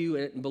lot of you,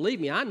 and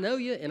believe me, I know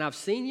you, and I've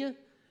seen you,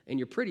 and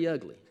you're pretty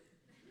ugly.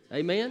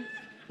 Amen?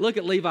 Look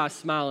at Levi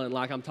smiling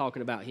like I'm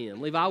talking about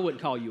him. Levi, I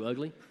wouldn't call you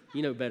ugly.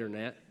 You know better than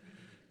that.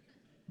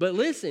 But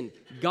listen,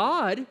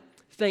 God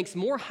thinks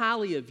more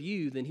highly of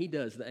you than he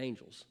does the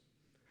angels.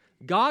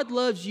 God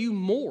loves you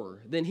more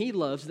than he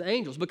loves the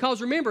angels.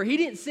 Because remember, he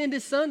didn't send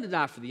his son to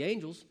die for the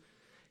angels.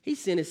 He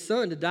sent his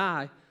son to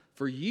die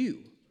for you.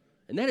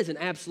 And that is an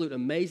absolute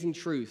amazing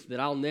truth that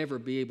I'll never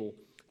be able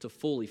to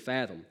fully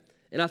fathom.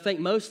 And I think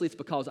mostly it's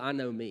because I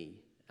know me.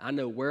 I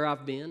know where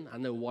I've been. I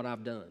know what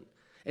I've done.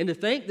 And to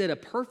think that a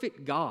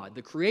perfect God,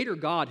 the creator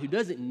God who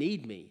doesn't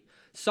need me,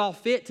 saw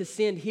fit to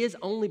send his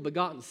only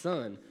begotten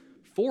son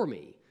for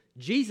me.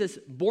 Jesus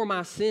bore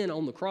my sin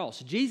on the cross.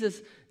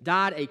 Jesus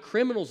died a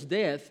criminal's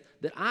death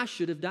that I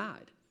should have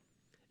died.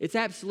 It's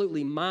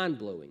absolutely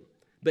mind-blowing.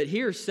 But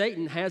here,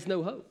 Satan has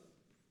no hope.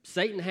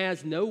 Satan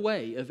has no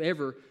way of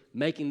ever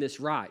making this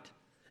right.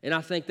 And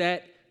I think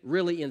that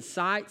really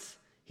incites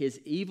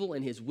his evil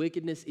and his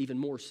wickedness even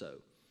more so.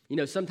 You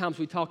know, sometimes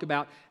we talk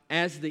about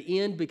as the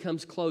end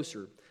becomes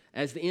closer,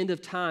 as the end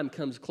of time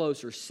comes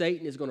closer,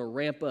 Satan is going to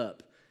ramp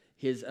up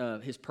his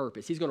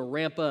purpose. He's going to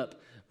ramp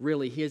up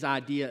really his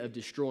idea of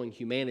destroying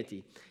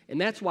humanity. And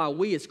that's why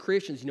we as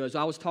Christians, you know, as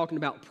I was talking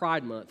about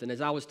Pride Month and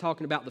as I was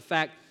talking about the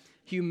fact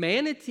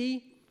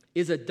humanity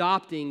is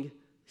adopting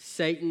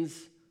Satan's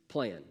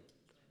plan.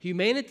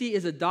 Humanity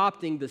is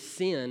adopting the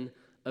sin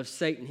of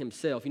Satan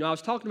himself. You know, I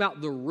was talking about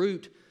the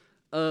root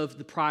of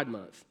the Pride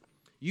Month.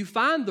 You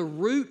find the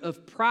root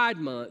of Pride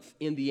Month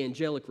in the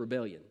angelic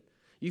rebellion.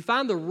 You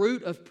find the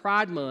root of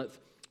Pride Month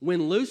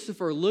when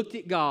Lucifer looked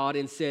at God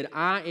and said,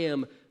 I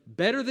am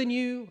better than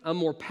you, I'm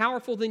more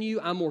powerful than you,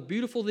 I'm more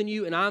beautiful than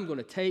you, and I'm going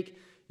to take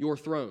your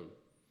throne.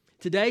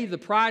 Today, the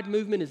Pride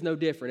movement is no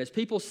different. As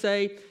people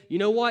say, you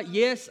know what,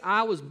 yes,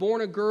 I was born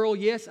a girl,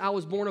 yes, I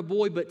was born a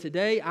boy, but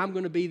today I'm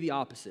going to be the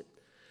opposite.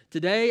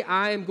 Today,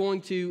 I am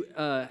going to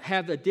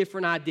have a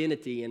different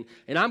identity, and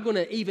I'm going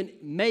to even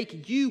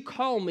make you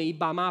call me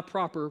by my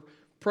proper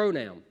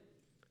pronoun.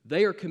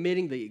 They are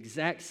committing the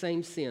exact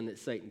same sin that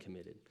Satan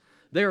committed.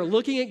 They are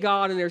looking at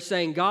God and they're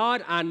saying,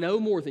 God, I know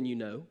more than you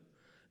know.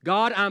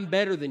 God, I'm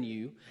better than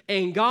you.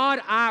 And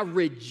God, I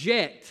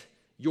reject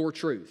your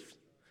truth.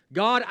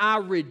 God, I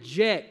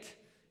reject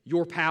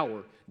your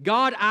power.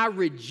 God, I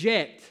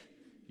reject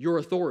your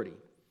authority.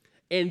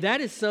 And that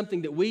is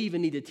something that we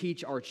even need to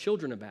teach our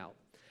children about.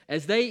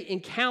 As they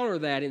encounter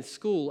that in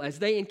school, as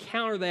they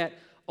encounter that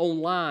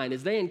online,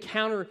 as they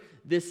encounter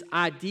this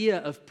idea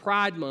of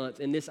Pride Month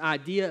and this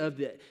idea of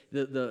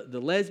the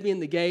lesbian,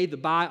 the gay, the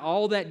bi,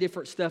 all that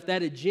different stuff,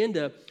 that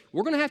agenda,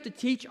 we're going to have to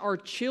teach our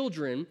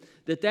children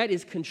that that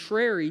is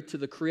contrary to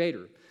the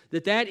Creator,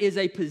 that that is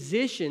a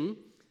position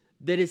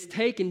that is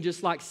taken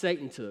just like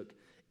Satan took,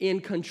 in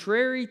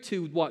contrary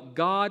to what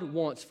God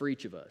wants for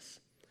each of us.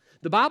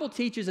 The Bible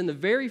teaches in the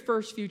very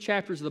first few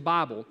chapters of the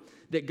Bible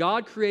that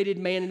God created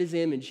man in his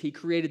image. He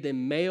created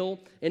them male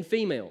and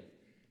female.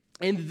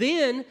 And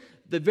then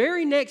the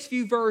very next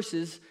few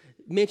verses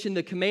mention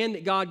the command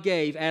that God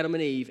gave Adam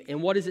and Eve.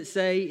 And what does it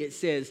say? It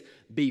says,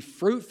 be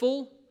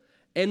fruitful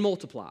and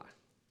multiply.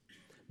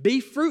 Be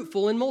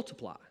fruitful and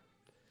multiply.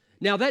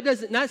 Now,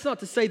 that's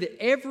not to say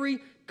that every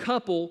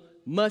couple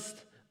must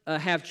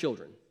have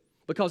children,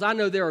 because I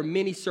know there are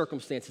many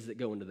circumstances that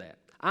go into that.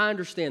 I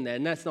understand that,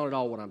 and that's not at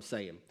all what I'm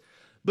saying.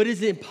 But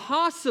it's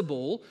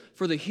impossible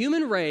for the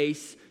human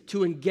race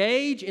to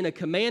engage in a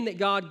command that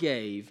God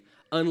gave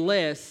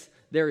unless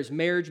there is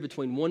marriage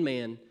between one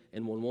man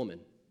and one woman.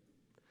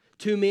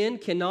 Two men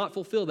cannot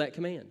fulfill that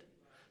command.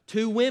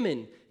 Two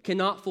women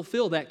cannot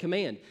fulfill that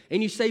command.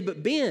 And you say,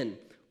 but Ben,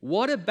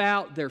 what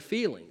about their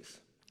feelings?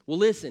 Well,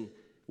 listen,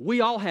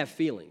 we all have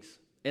feelings.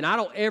 And I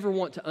don't ever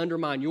want to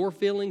undermine your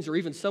feelings or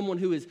even someone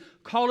who is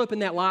caught up in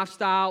that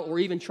lifestyle or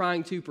even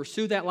trying to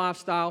pursue that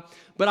lifestyle.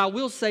 But I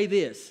will say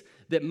this,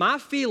 that my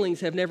feelings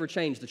have never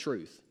changed the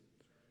truth.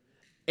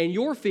 And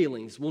your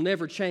feelings will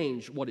never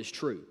change what is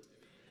true.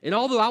 And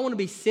although I want to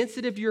be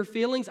sensitive to your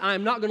feelings, I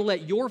am not going to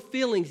let your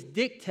feelings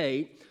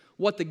dictate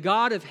what the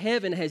God of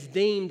heaven has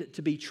deemed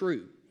to be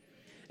true.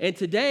 And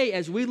today,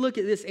 as we look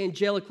at this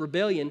angelic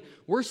rebellion,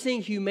 we're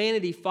seeing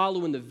humanity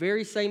follow in the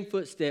very same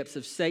footsteps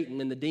of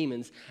Satan and the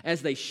demons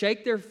as they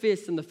shake their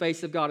fists in the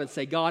face of God and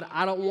say, God,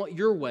 I don't want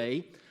your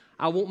way,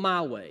 I want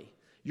my way.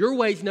 Your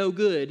way's no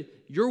good.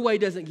 Your way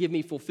doesn't give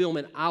me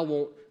fulfillment. I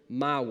want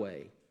my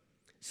way.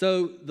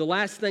 So the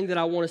last thing that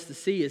I want us to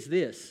see is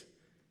this,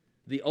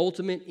 the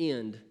ultimate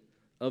end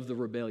of the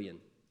rebellion.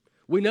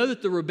 We know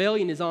that the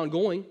rebellion is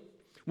ongoing.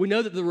 We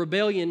know that the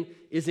rebellion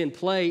is in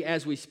play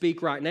as we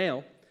speak right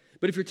now.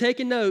 But if you're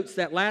taking notes,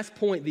 that last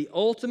point, the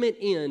ultimate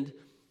end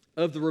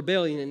of the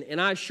rebellion, and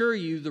I assure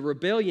you the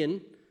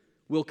rebellion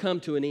will come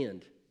to an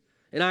end.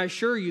 And I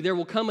assure you there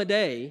will come a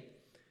day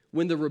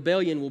when the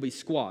rebellion will be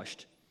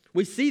squashed.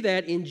 We see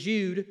that in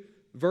Jude,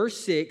 verse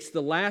 6,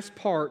 the last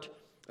part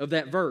of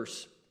that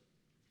verse.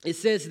 It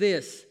says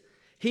this,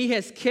 He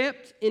has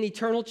kept in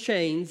eternal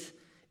chains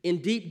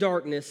in deep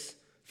darkness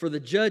for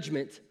the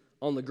judgment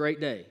on the great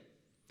day.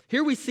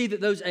 Here we see that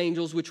those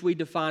angels, which we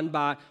define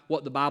by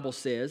what the Bible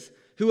says,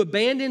 who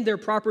abandoned their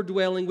proper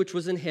dwelling, which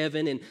was in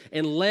heaven,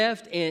 and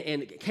left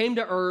and came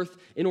to earth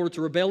in order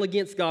to rebel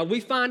against God.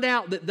 We find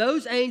out that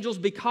those angels,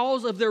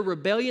 because of their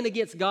rebellion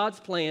against God's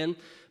plan,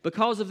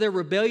 because of their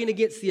rebellion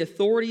against the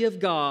authority of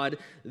God,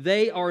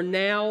 they are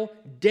now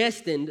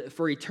destined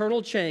for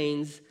eternal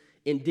chains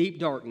in deep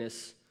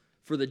darkness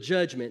for the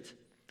judgment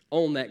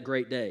on that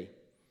great day.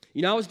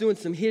 You know, I was doing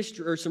some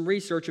history or some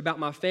research about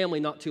my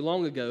family not too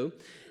long ago,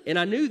 and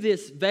I knew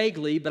this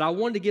vaguely, but I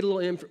wanted to get a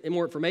little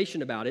more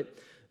information about it.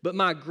 But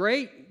my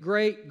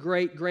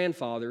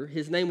great-great-great-grandfather,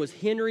 his name was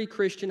Henry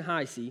Christian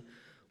Heisey,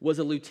 was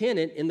a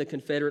lieutenant in the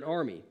Confederate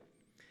Army.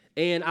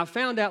 And I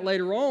found out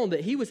later on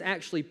that he was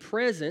actually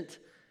present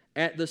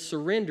at the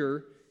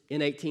surrender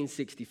in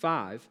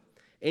 1865,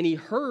 and he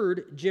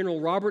heard General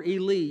Robert E.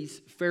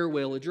 Lee's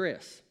farewell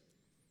address.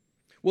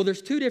 Well,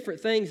 there's two different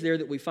things there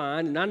that we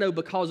find, and I know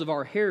because of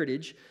our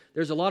heritage,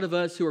 there's a lot of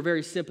us who are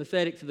very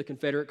sympathetic to the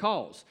Confederate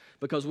cause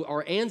because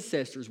our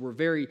ancestors were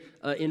very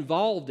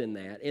involved in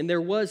that, and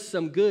there was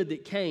some good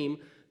that came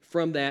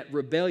from that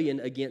rebellion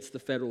against the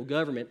federal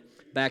government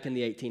back in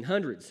the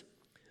 1800s.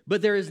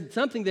 But there is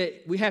something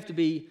that we have to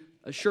be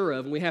sure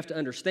of and we have to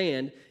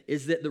understand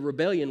is that the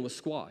rebellion was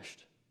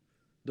squashed.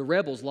 The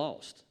rebels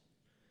lost.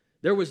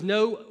 There was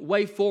no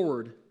way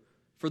forward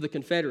for the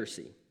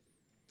Confederacy.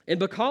 And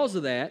because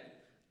of that,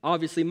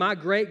 obviously my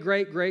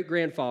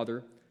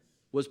great-great-great-grandfather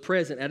was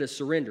present at a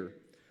surrender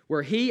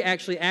where he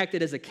actually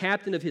acted as a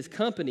captain of his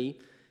company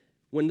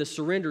when the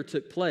surrender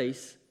took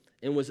place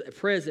and was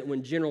present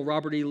when General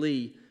Robert E.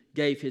 Lee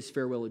gave his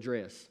farewell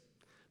address.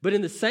 But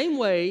in the same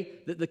way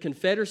that the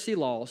Confederacy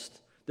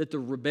lost, that the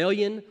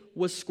rebellion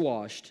was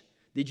squashed,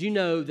 did you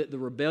know that the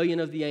rebellion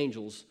of the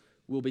angels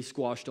will be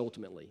squashed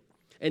ultimately?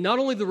 And not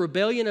only the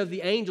rebellion of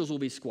the angels will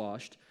be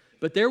squashed,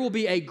 but there will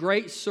be a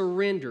great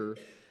surrender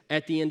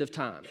at the end of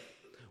time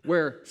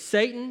where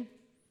Satan,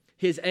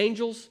 his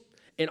angels,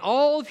 and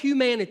all of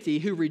humanity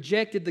who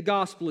rejected the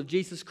gospel of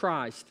Jesus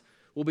Christ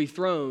will be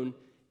thrown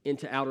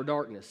into outer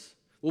darkness,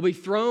 will be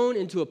thrown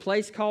into a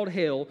place called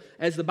hell,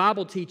 as the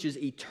Bible teaches,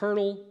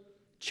 eternal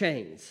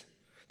chains.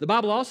 The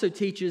Bible also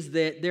teaches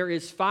that there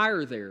is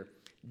fire there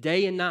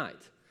day and night.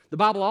 The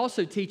Bible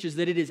also teaches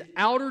that it is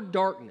outer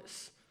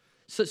darkness,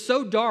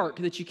 so dark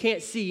that you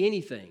can't see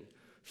anything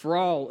for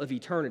all of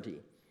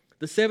eternity.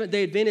 The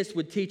Seventh-day Adventists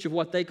would teach of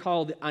what they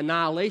call the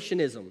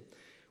annihilationism,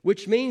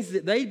 which means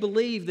that they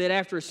believe that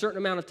after a certain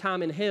amount of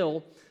time in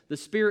hell, the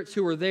spirits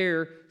who are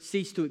there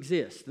cease to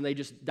exist and they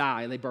just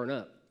die and they burn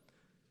up.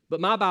 But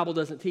my Bible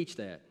doesn't teach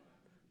that.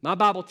 My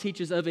Bible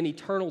teaches of an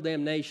eternal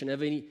damnation,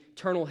 of an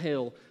eternal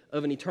hell,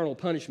 of an eternal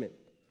punishment.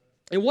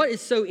 And what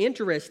is so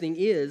interesting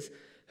is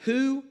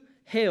who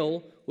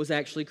hell was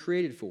actually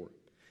created for.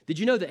 Did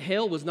you know that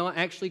hell was not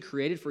actually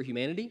created for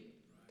humanity?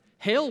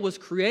 Hell was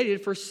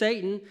created for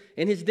Satan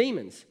and his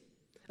demons.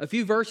 A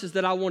few verses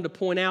that I wanted to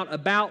point out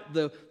about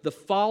the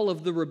fall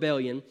of the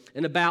rebellion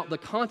and about the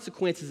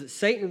consequences that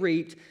Satan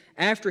reaped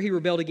after he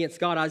rebelled against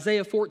God.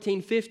 Isaiah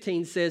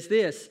 14:15 says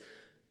this,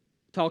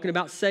 talking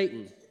about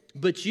Satan,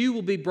 "But you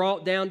will be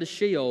brought down to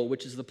Sheol,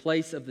 which is the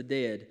place of the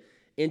dead,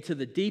 into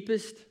the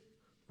deepest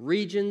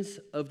regions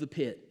of the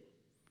pit."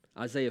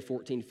 Isaiah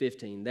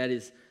 14:15. That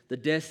is the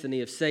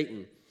destiny of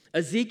Satan.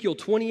 Ezekiel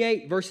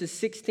 28, verses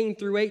 16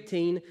 through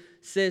 18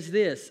 says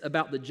this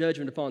about the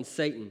judgment upon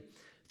Satan.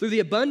 Through the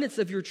abundance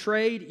of your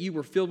trade, you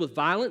were filled with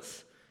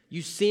violence.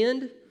 You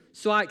sinned,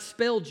 so I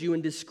expelled you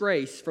in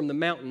disgrace from the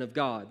mountain of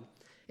God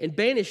and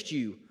banished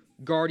you,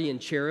 guardian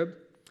cherub,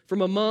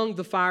 from among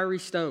the fiery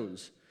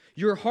stones.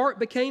 Your heart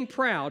became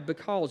proud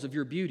because of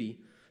your beauty.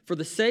 For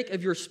the sake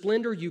of your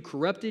splendor, you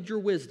corrupted your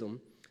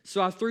wisdom.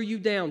 So I threw you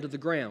down to the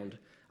ground.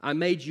 I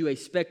made you a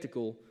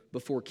spectacle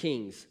before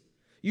kings.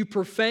 You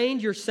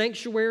profaned your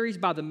sanctuaries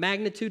by the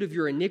magnitude of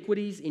your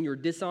iniquities in your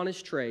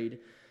dishonest trade.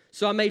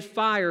 So I made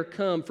fire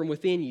come from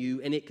within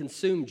you, and it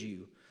consumed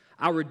you.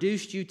 I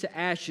reduced you to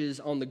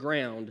ashes on the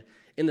ground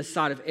in the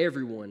sight of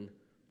everyone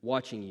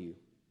watching you.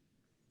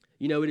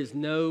 You know, it is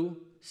no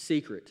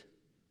secret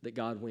that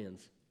God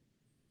wins.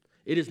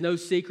 It is no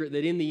secret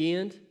that in the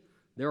end,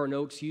 there are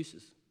no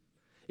excuses.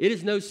 It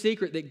is no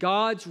secret that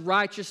God's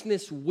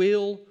righteousness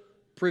will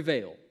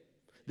prevail.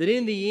 That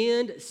in the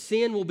end,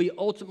 sin will be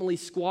ultimately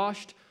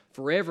squashed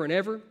forever and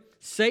ever.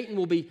 Satan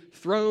will be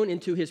thrown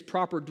into his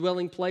proper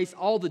dwelling place.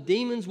 All the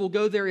demons will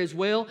go there as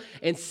well.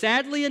 And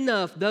sadly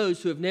enough,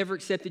 those who have never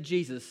accepted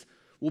Jesus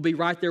will be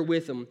right there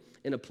with him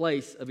in a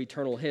place of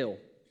eternal hell.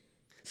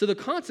 So the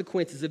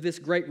consequences of this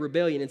great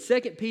rebellion. In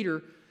 2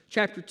 Peter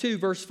chapter 2,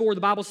 verse 4,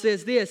 the Bible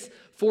says this,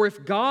 "For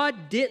if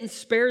God didn't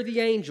spare the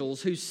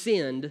angels who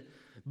sinned,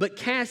 but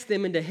cast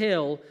them into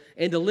hell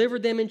and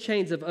delivered them in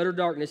chains of utter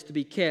darkness to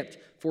be kept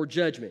for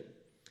judgment."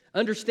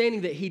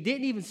 Understanding that he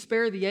didn't even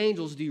spare the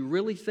angels, do you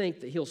really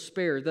think that he'll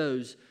spare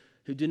those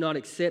who do not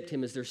accept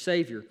him as their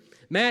Savior?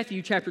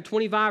 Matthew chapter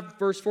 25,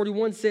 verse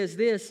 41 says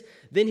this,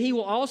 "Then he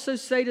will also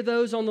say to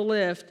those on the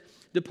left,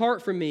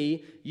 'Depart from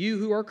me, you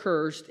who are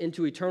cursed,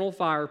 into eternal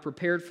fire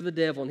prepared for the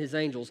devil and his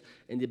angels.'"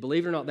 And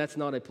believe it or not, that's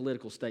not a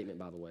political statement,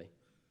 by the way.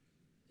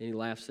 Any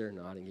laughs there?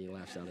 No, I didn't get any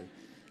laughs out of it.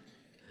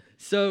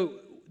 So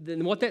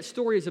then what that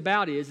story is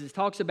about is it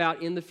talks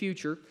about in the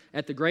future,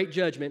 at the great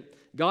judgment,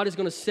 God is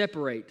going to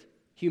separate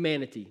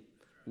humanity,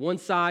 one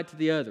side to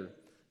the other.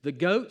 The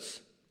goats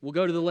will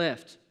go to the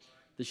left.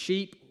 The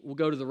sheep will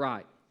go to the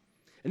right.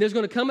 And there's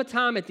going to come a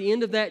time at the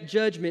end of that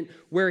judgment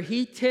where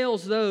he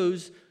tells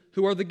those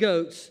who are the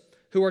goats,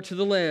 who are to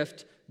the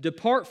left,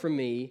 "Depart from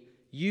me,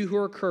 you who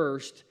are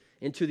cursed,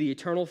 into the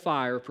eternal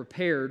fire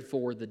prepared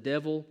for the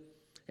devil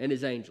and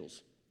his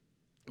angels."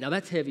 Now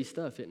that's heavy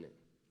stuff, isn't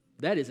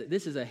it?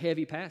 This is a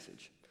heavy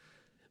passage.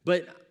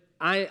 But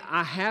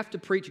I have to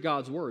preach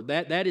God's word.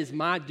 That is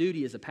my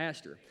duty as a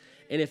pastor.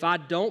 And if I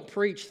don't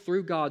preach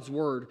through God's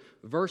word,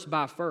 verse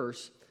by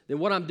verse, then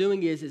what I'm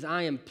doing is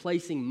I am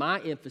placing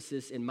my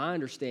emphasis and my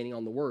understanding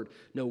on the word.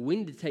 No, we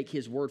need to take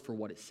his word for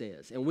what it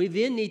says. And we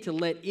then need to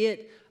let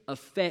it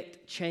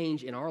affect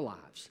change in our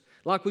lives.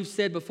 Like we've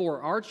said before,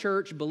 our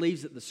church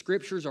believes that the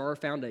scriptures are our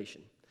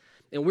foundation.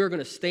 And we're going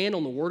to stand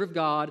on the word of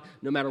God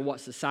no matter what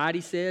society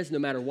says, no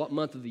matter what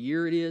month of the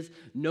year it is,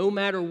 no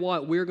matter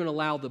what, we're going to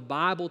allow the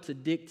Bible to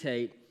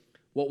dictate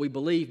what we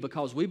believe,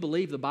 because we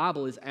believe the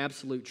Bible is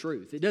absolute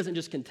truth. It doesn't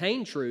just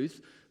contain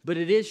truth, but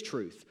it is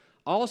truth.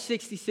 All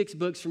 66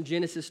 books from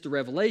Genesis to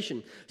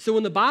Revelation. So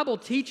when the Bible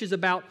teaches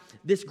about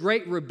this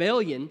great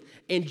rebellion,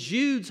 and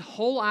Jude's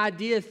whole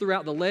idea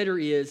throughout the letter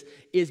is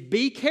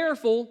be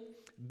careful,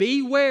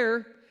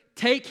 beware,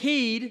 take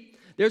heed.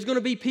 There's going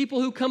to be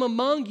people who come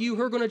among you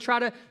who are going to try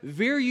to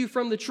veer you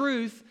from the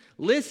truth.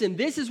 Listen,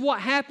 this is what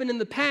happened in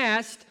the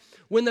past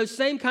when those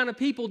same kind of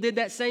people did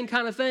that same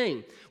kind of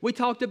thing. We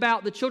talked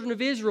about the children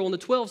of Israel and the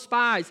 12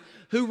 spies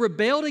who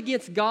rebelled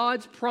against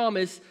God's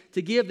promise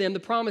to give them the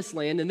promised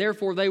land, and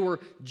therefore they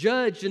were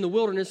judged in the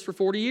wilderness for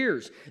 40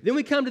 years. Then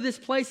we come to this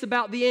place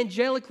about the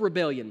angelic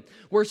rebellion,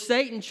 where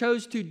Satan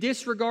chose to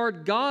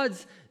disregard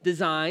God's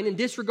design and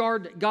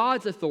disregard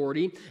God's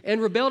authority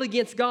and rebelled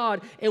against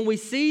God, and we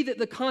see that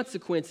the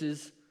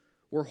consequences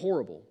were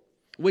horrible.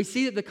 We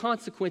see that the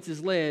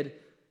consequences led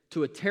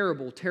to a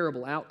terrible,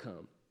 terrible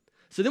outcome.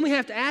 So then we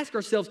have to ask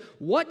ourselves,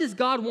 what does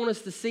God want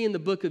us to see in the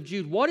book of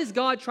Jude? What is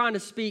God trying to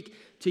speak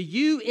to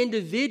you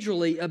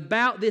individually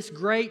about this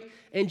great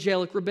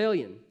angelic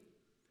rebellion?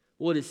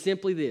 Well, it is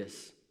simply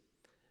this,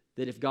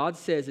 that if God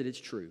says it, it's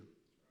true.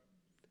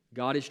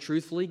 God is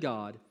truthfully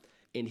God,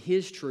 and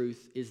his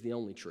truth is the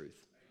only truth.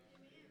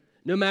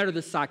 No matter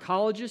the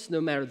psychologist,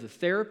 no matter the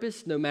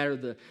therapist, no matter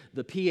the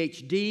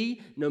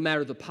PhD, no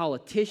matter the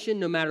politician,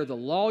 no matter the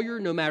lawyer,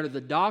 no matter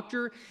the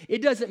doctor,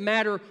 it doesn't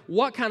matter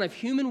what kind of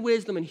human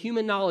wisdom and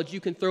human knowledge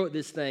you can throw at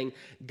this thing.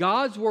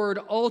 God's word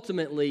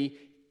ultimately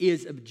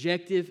is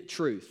objective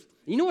truth.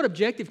 You know what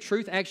objective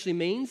truth actually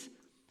means?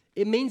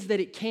 It means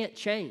that it can't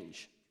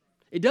change.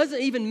 It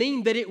doesn't even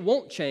mean that it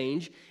won't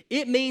change.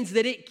 It means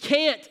that it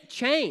can't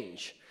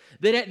change.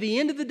 That at the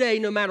end of the day,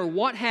 no matter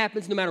what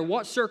happens, no matter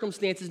what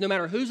circumstances, no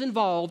matter who's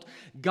involved,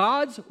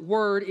 God's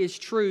word is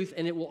truth,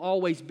 and it will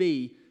always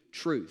be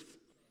truth.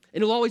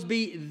 And it'll always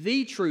be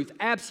the truth,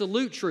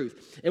 absolute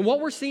truth. And what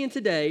we're seeing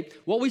today,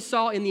 what we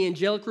saw in the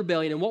angelic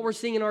rebellion, and what we're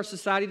seeing in our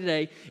society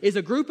today is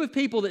a group of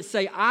people that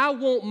say, I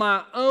want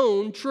my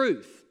own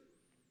truth.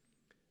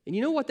 And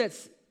you know what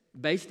that's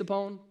based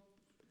upon?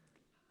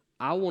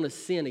 I want to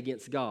sin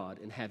against God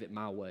and have it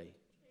my way.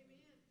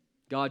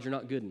 God, you're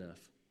not good enough.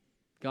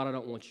 God, I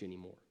don't want you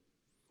anymore.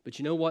 But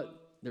you know what?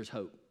 There's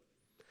hope.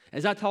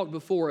 As I talked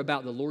before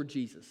about the Lord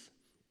Jesus,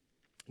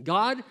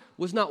 God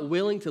was not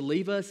willing to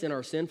leave us in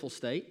our sinful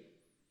state.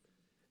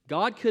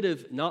 God could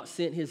have not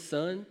sent his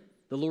son,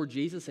 the Lord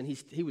Jesus, and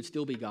he would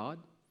still be God.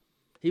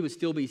 He would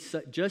still be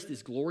just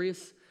as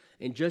glorious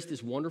and just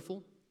as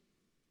wonderful.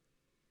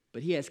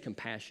 But he has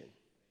compassion.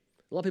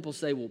 A lot of people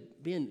say, well,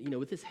 Ben,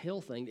 with this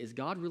hell thing, is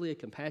God really a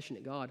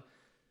compassionate God?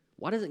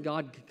 Why doesn't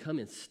God come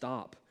and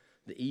stop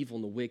the evil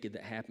and the wicked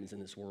that happens in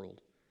this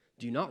world?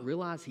 Do you not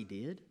realize he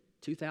did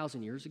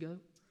 2,000 years ago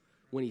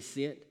when he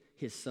sent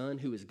his son,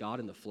 who is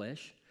God in the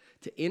flesh,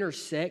 to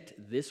intersect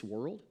this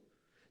world,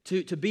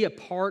 to be a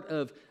part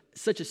of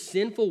such a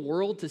sinful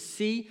world, to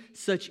see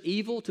such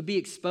evil, to be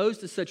exposed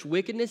to such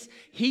wickedness?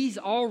 He's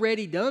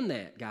already done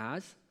that,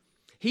 guys.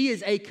 He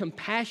is a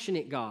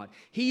compassionate God.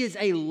 He is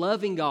a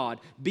loving God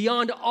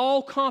beyond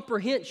all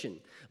comprehension.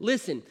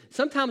 Listen,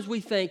 sometimes we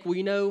think,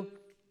 well,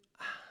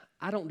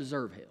 I don't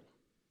deserve hell.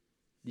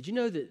 Did you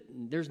know that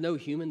there's no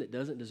human that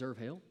doesn't deserve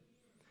hell?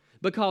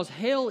 Because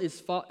hell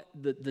is,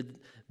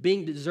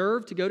 being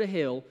deserved to go to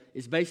hell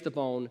is based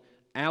upon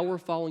our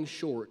falling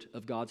short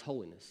of God's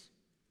holiness.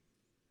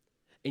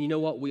 And you know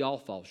what? We all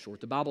fall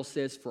short. The Bible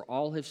says, for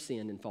all have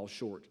sinned and fall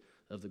short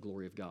of the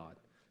glory of God.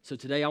 So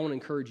today I want to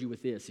encourage you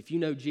with this. If you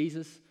know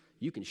Jesus,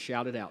 you can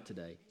shout it out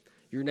today.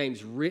 Your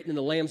name's written in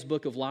the Lamb's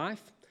Book of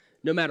Life.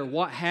 No matter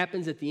what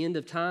happens at the end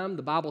of time,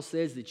 the Bible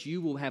says that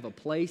you will have a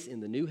place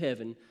in the new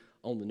heaven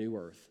on the new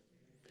earth.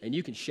 And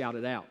you can shout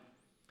it out.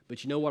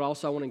 But you know what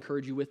also I want to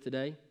encourage you with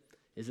today?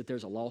 Is that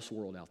there's a lost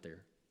world out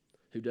there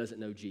who doesn't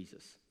know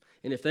Jesus.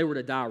 And if they were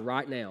to die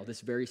right now, this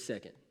very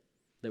second,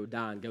 they would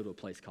die and go to a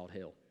place called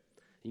hell.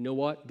 You know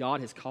what? God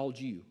has called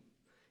you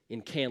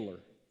in Candler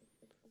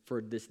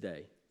for this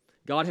day.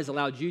 God has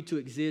allowed you to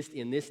exist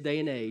in this day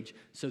and age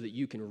so that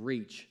you can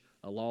reach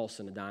a lost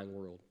and a dying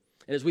world.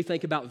 And as we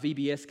think about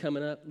VBS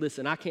coming up,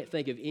 listen, I can't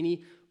think of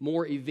any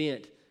more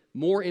event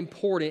more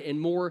important and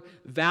more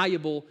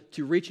valuable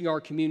to reaching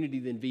our community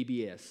than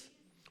VBS.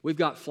 We've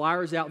got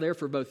flyers out there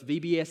for both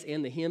VBS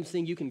and the hymn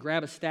sing. You can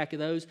grab a stack of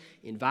those,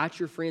 invite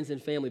your friends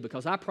and family,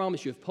 because I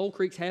promise you, if Pole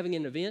Creek's having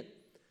an event,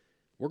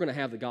 we're going to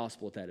have the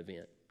gospel at that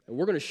event. And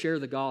we're going to share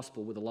the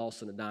gospel with a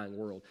lost and a dying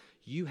world.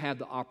 You have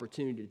the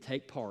opportunity to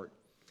take part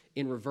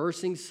in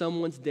reversing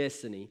someone's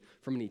destiny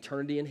from an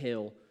eternity in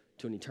hell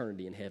to an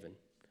eternity in heaven,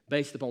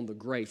 based upon the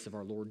grace of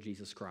our Lord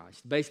Jesus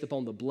Christ, based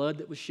upon the blood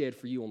that was shed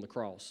for you on the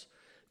cross.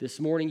 This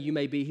morning, you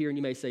may be here and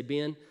you may say,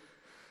 Ben,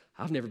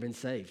 I've never been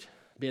saved.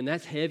 Ben,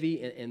 that's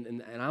heavy,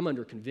 and I'm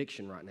under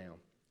conviction right now.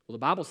 Well, the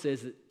Bible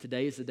says that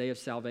today is the day of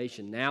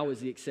salvation. Now is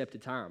the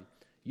accepted time.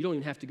 You don't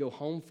even have to go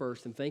home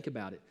first and think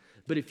about it.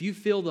 But if you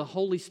feel the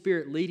Holy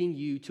Spirit leading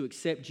you to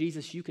accept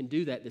Jesus, you can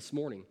do that this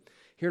morning.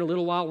 Here in a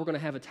little while, we're going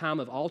to have a time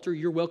of altar.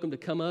 You're welcome to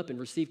come up and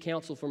receive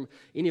counsel from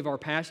any of our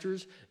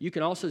pastors. You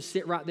can also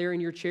sit right there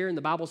in your chair, and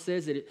the Bible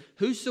says that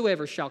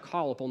whosoever shall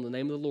call upon the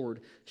name of the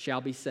Lord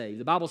shall be saved.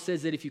 The Bible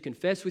says that if you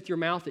confess with your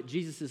mouth that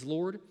Jesus is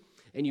Lord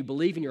and you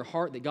believe in your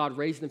heart that God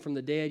raised them from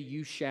the dead,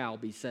 you shall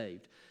be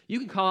saved. You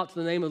can call out to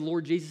the name of the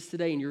Lord Jesus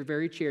today in your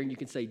very chair, and you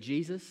can say,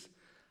 Jesus,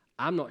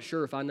 I'm not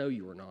sure if I know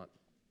you or not,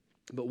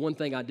 but one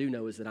thing I do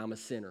know is that I'm a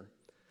sinner,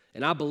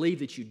 and I believe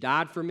that you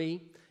died for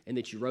me and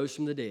that you rose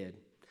from the dead.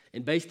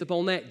 And based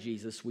upon that,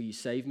 Jesus, will you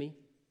save me?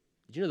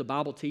 Did you know the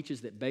Bible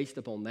teaches that based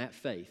upon that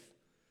faith,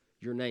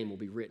 your name will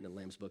be written in the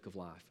Lamb's Book of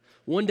Life?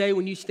 One day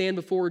when you stand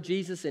before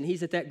Jesus and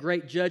he's at that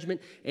great judgment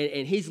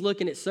and he's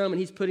looking at some and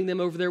he's putting them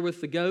over there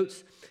with the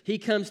goats, he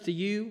comes to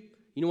you.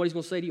 You know what he's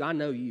going to say to you? I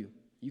know you.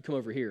 You come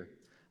over here.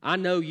 I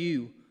know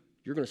you.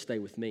 You're going to stay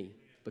with me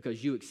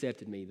because you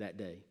accepted me that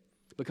day,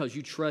 because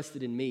you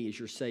trusted in me as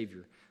your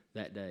Savior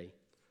that day.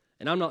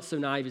 And I'm not so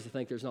naive as to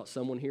think there's not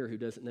someone here who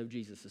doesn't know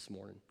Jesus this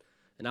morning.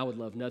 And I would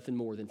love nothing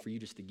more than for you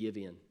just to give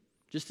in,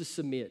 just to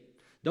submit.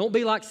 Don't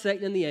be like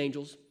Satan and the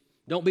angels.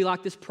 Don't be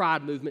like this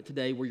pride movement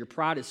today where your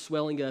pride is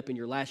swelling up and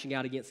you're lashing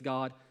out against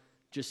God.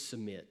 Just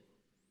submit.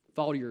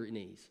 Fall to your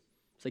knees.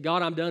 Say,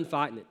 God, I'm done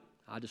fighting it.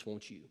 I just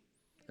want you.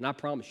 And I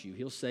promise you,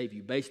 he'll save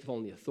you based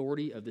upon the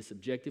authority of this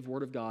objective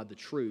word of God, the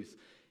truth.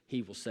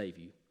 He will save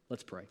you.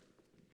 Let's pray.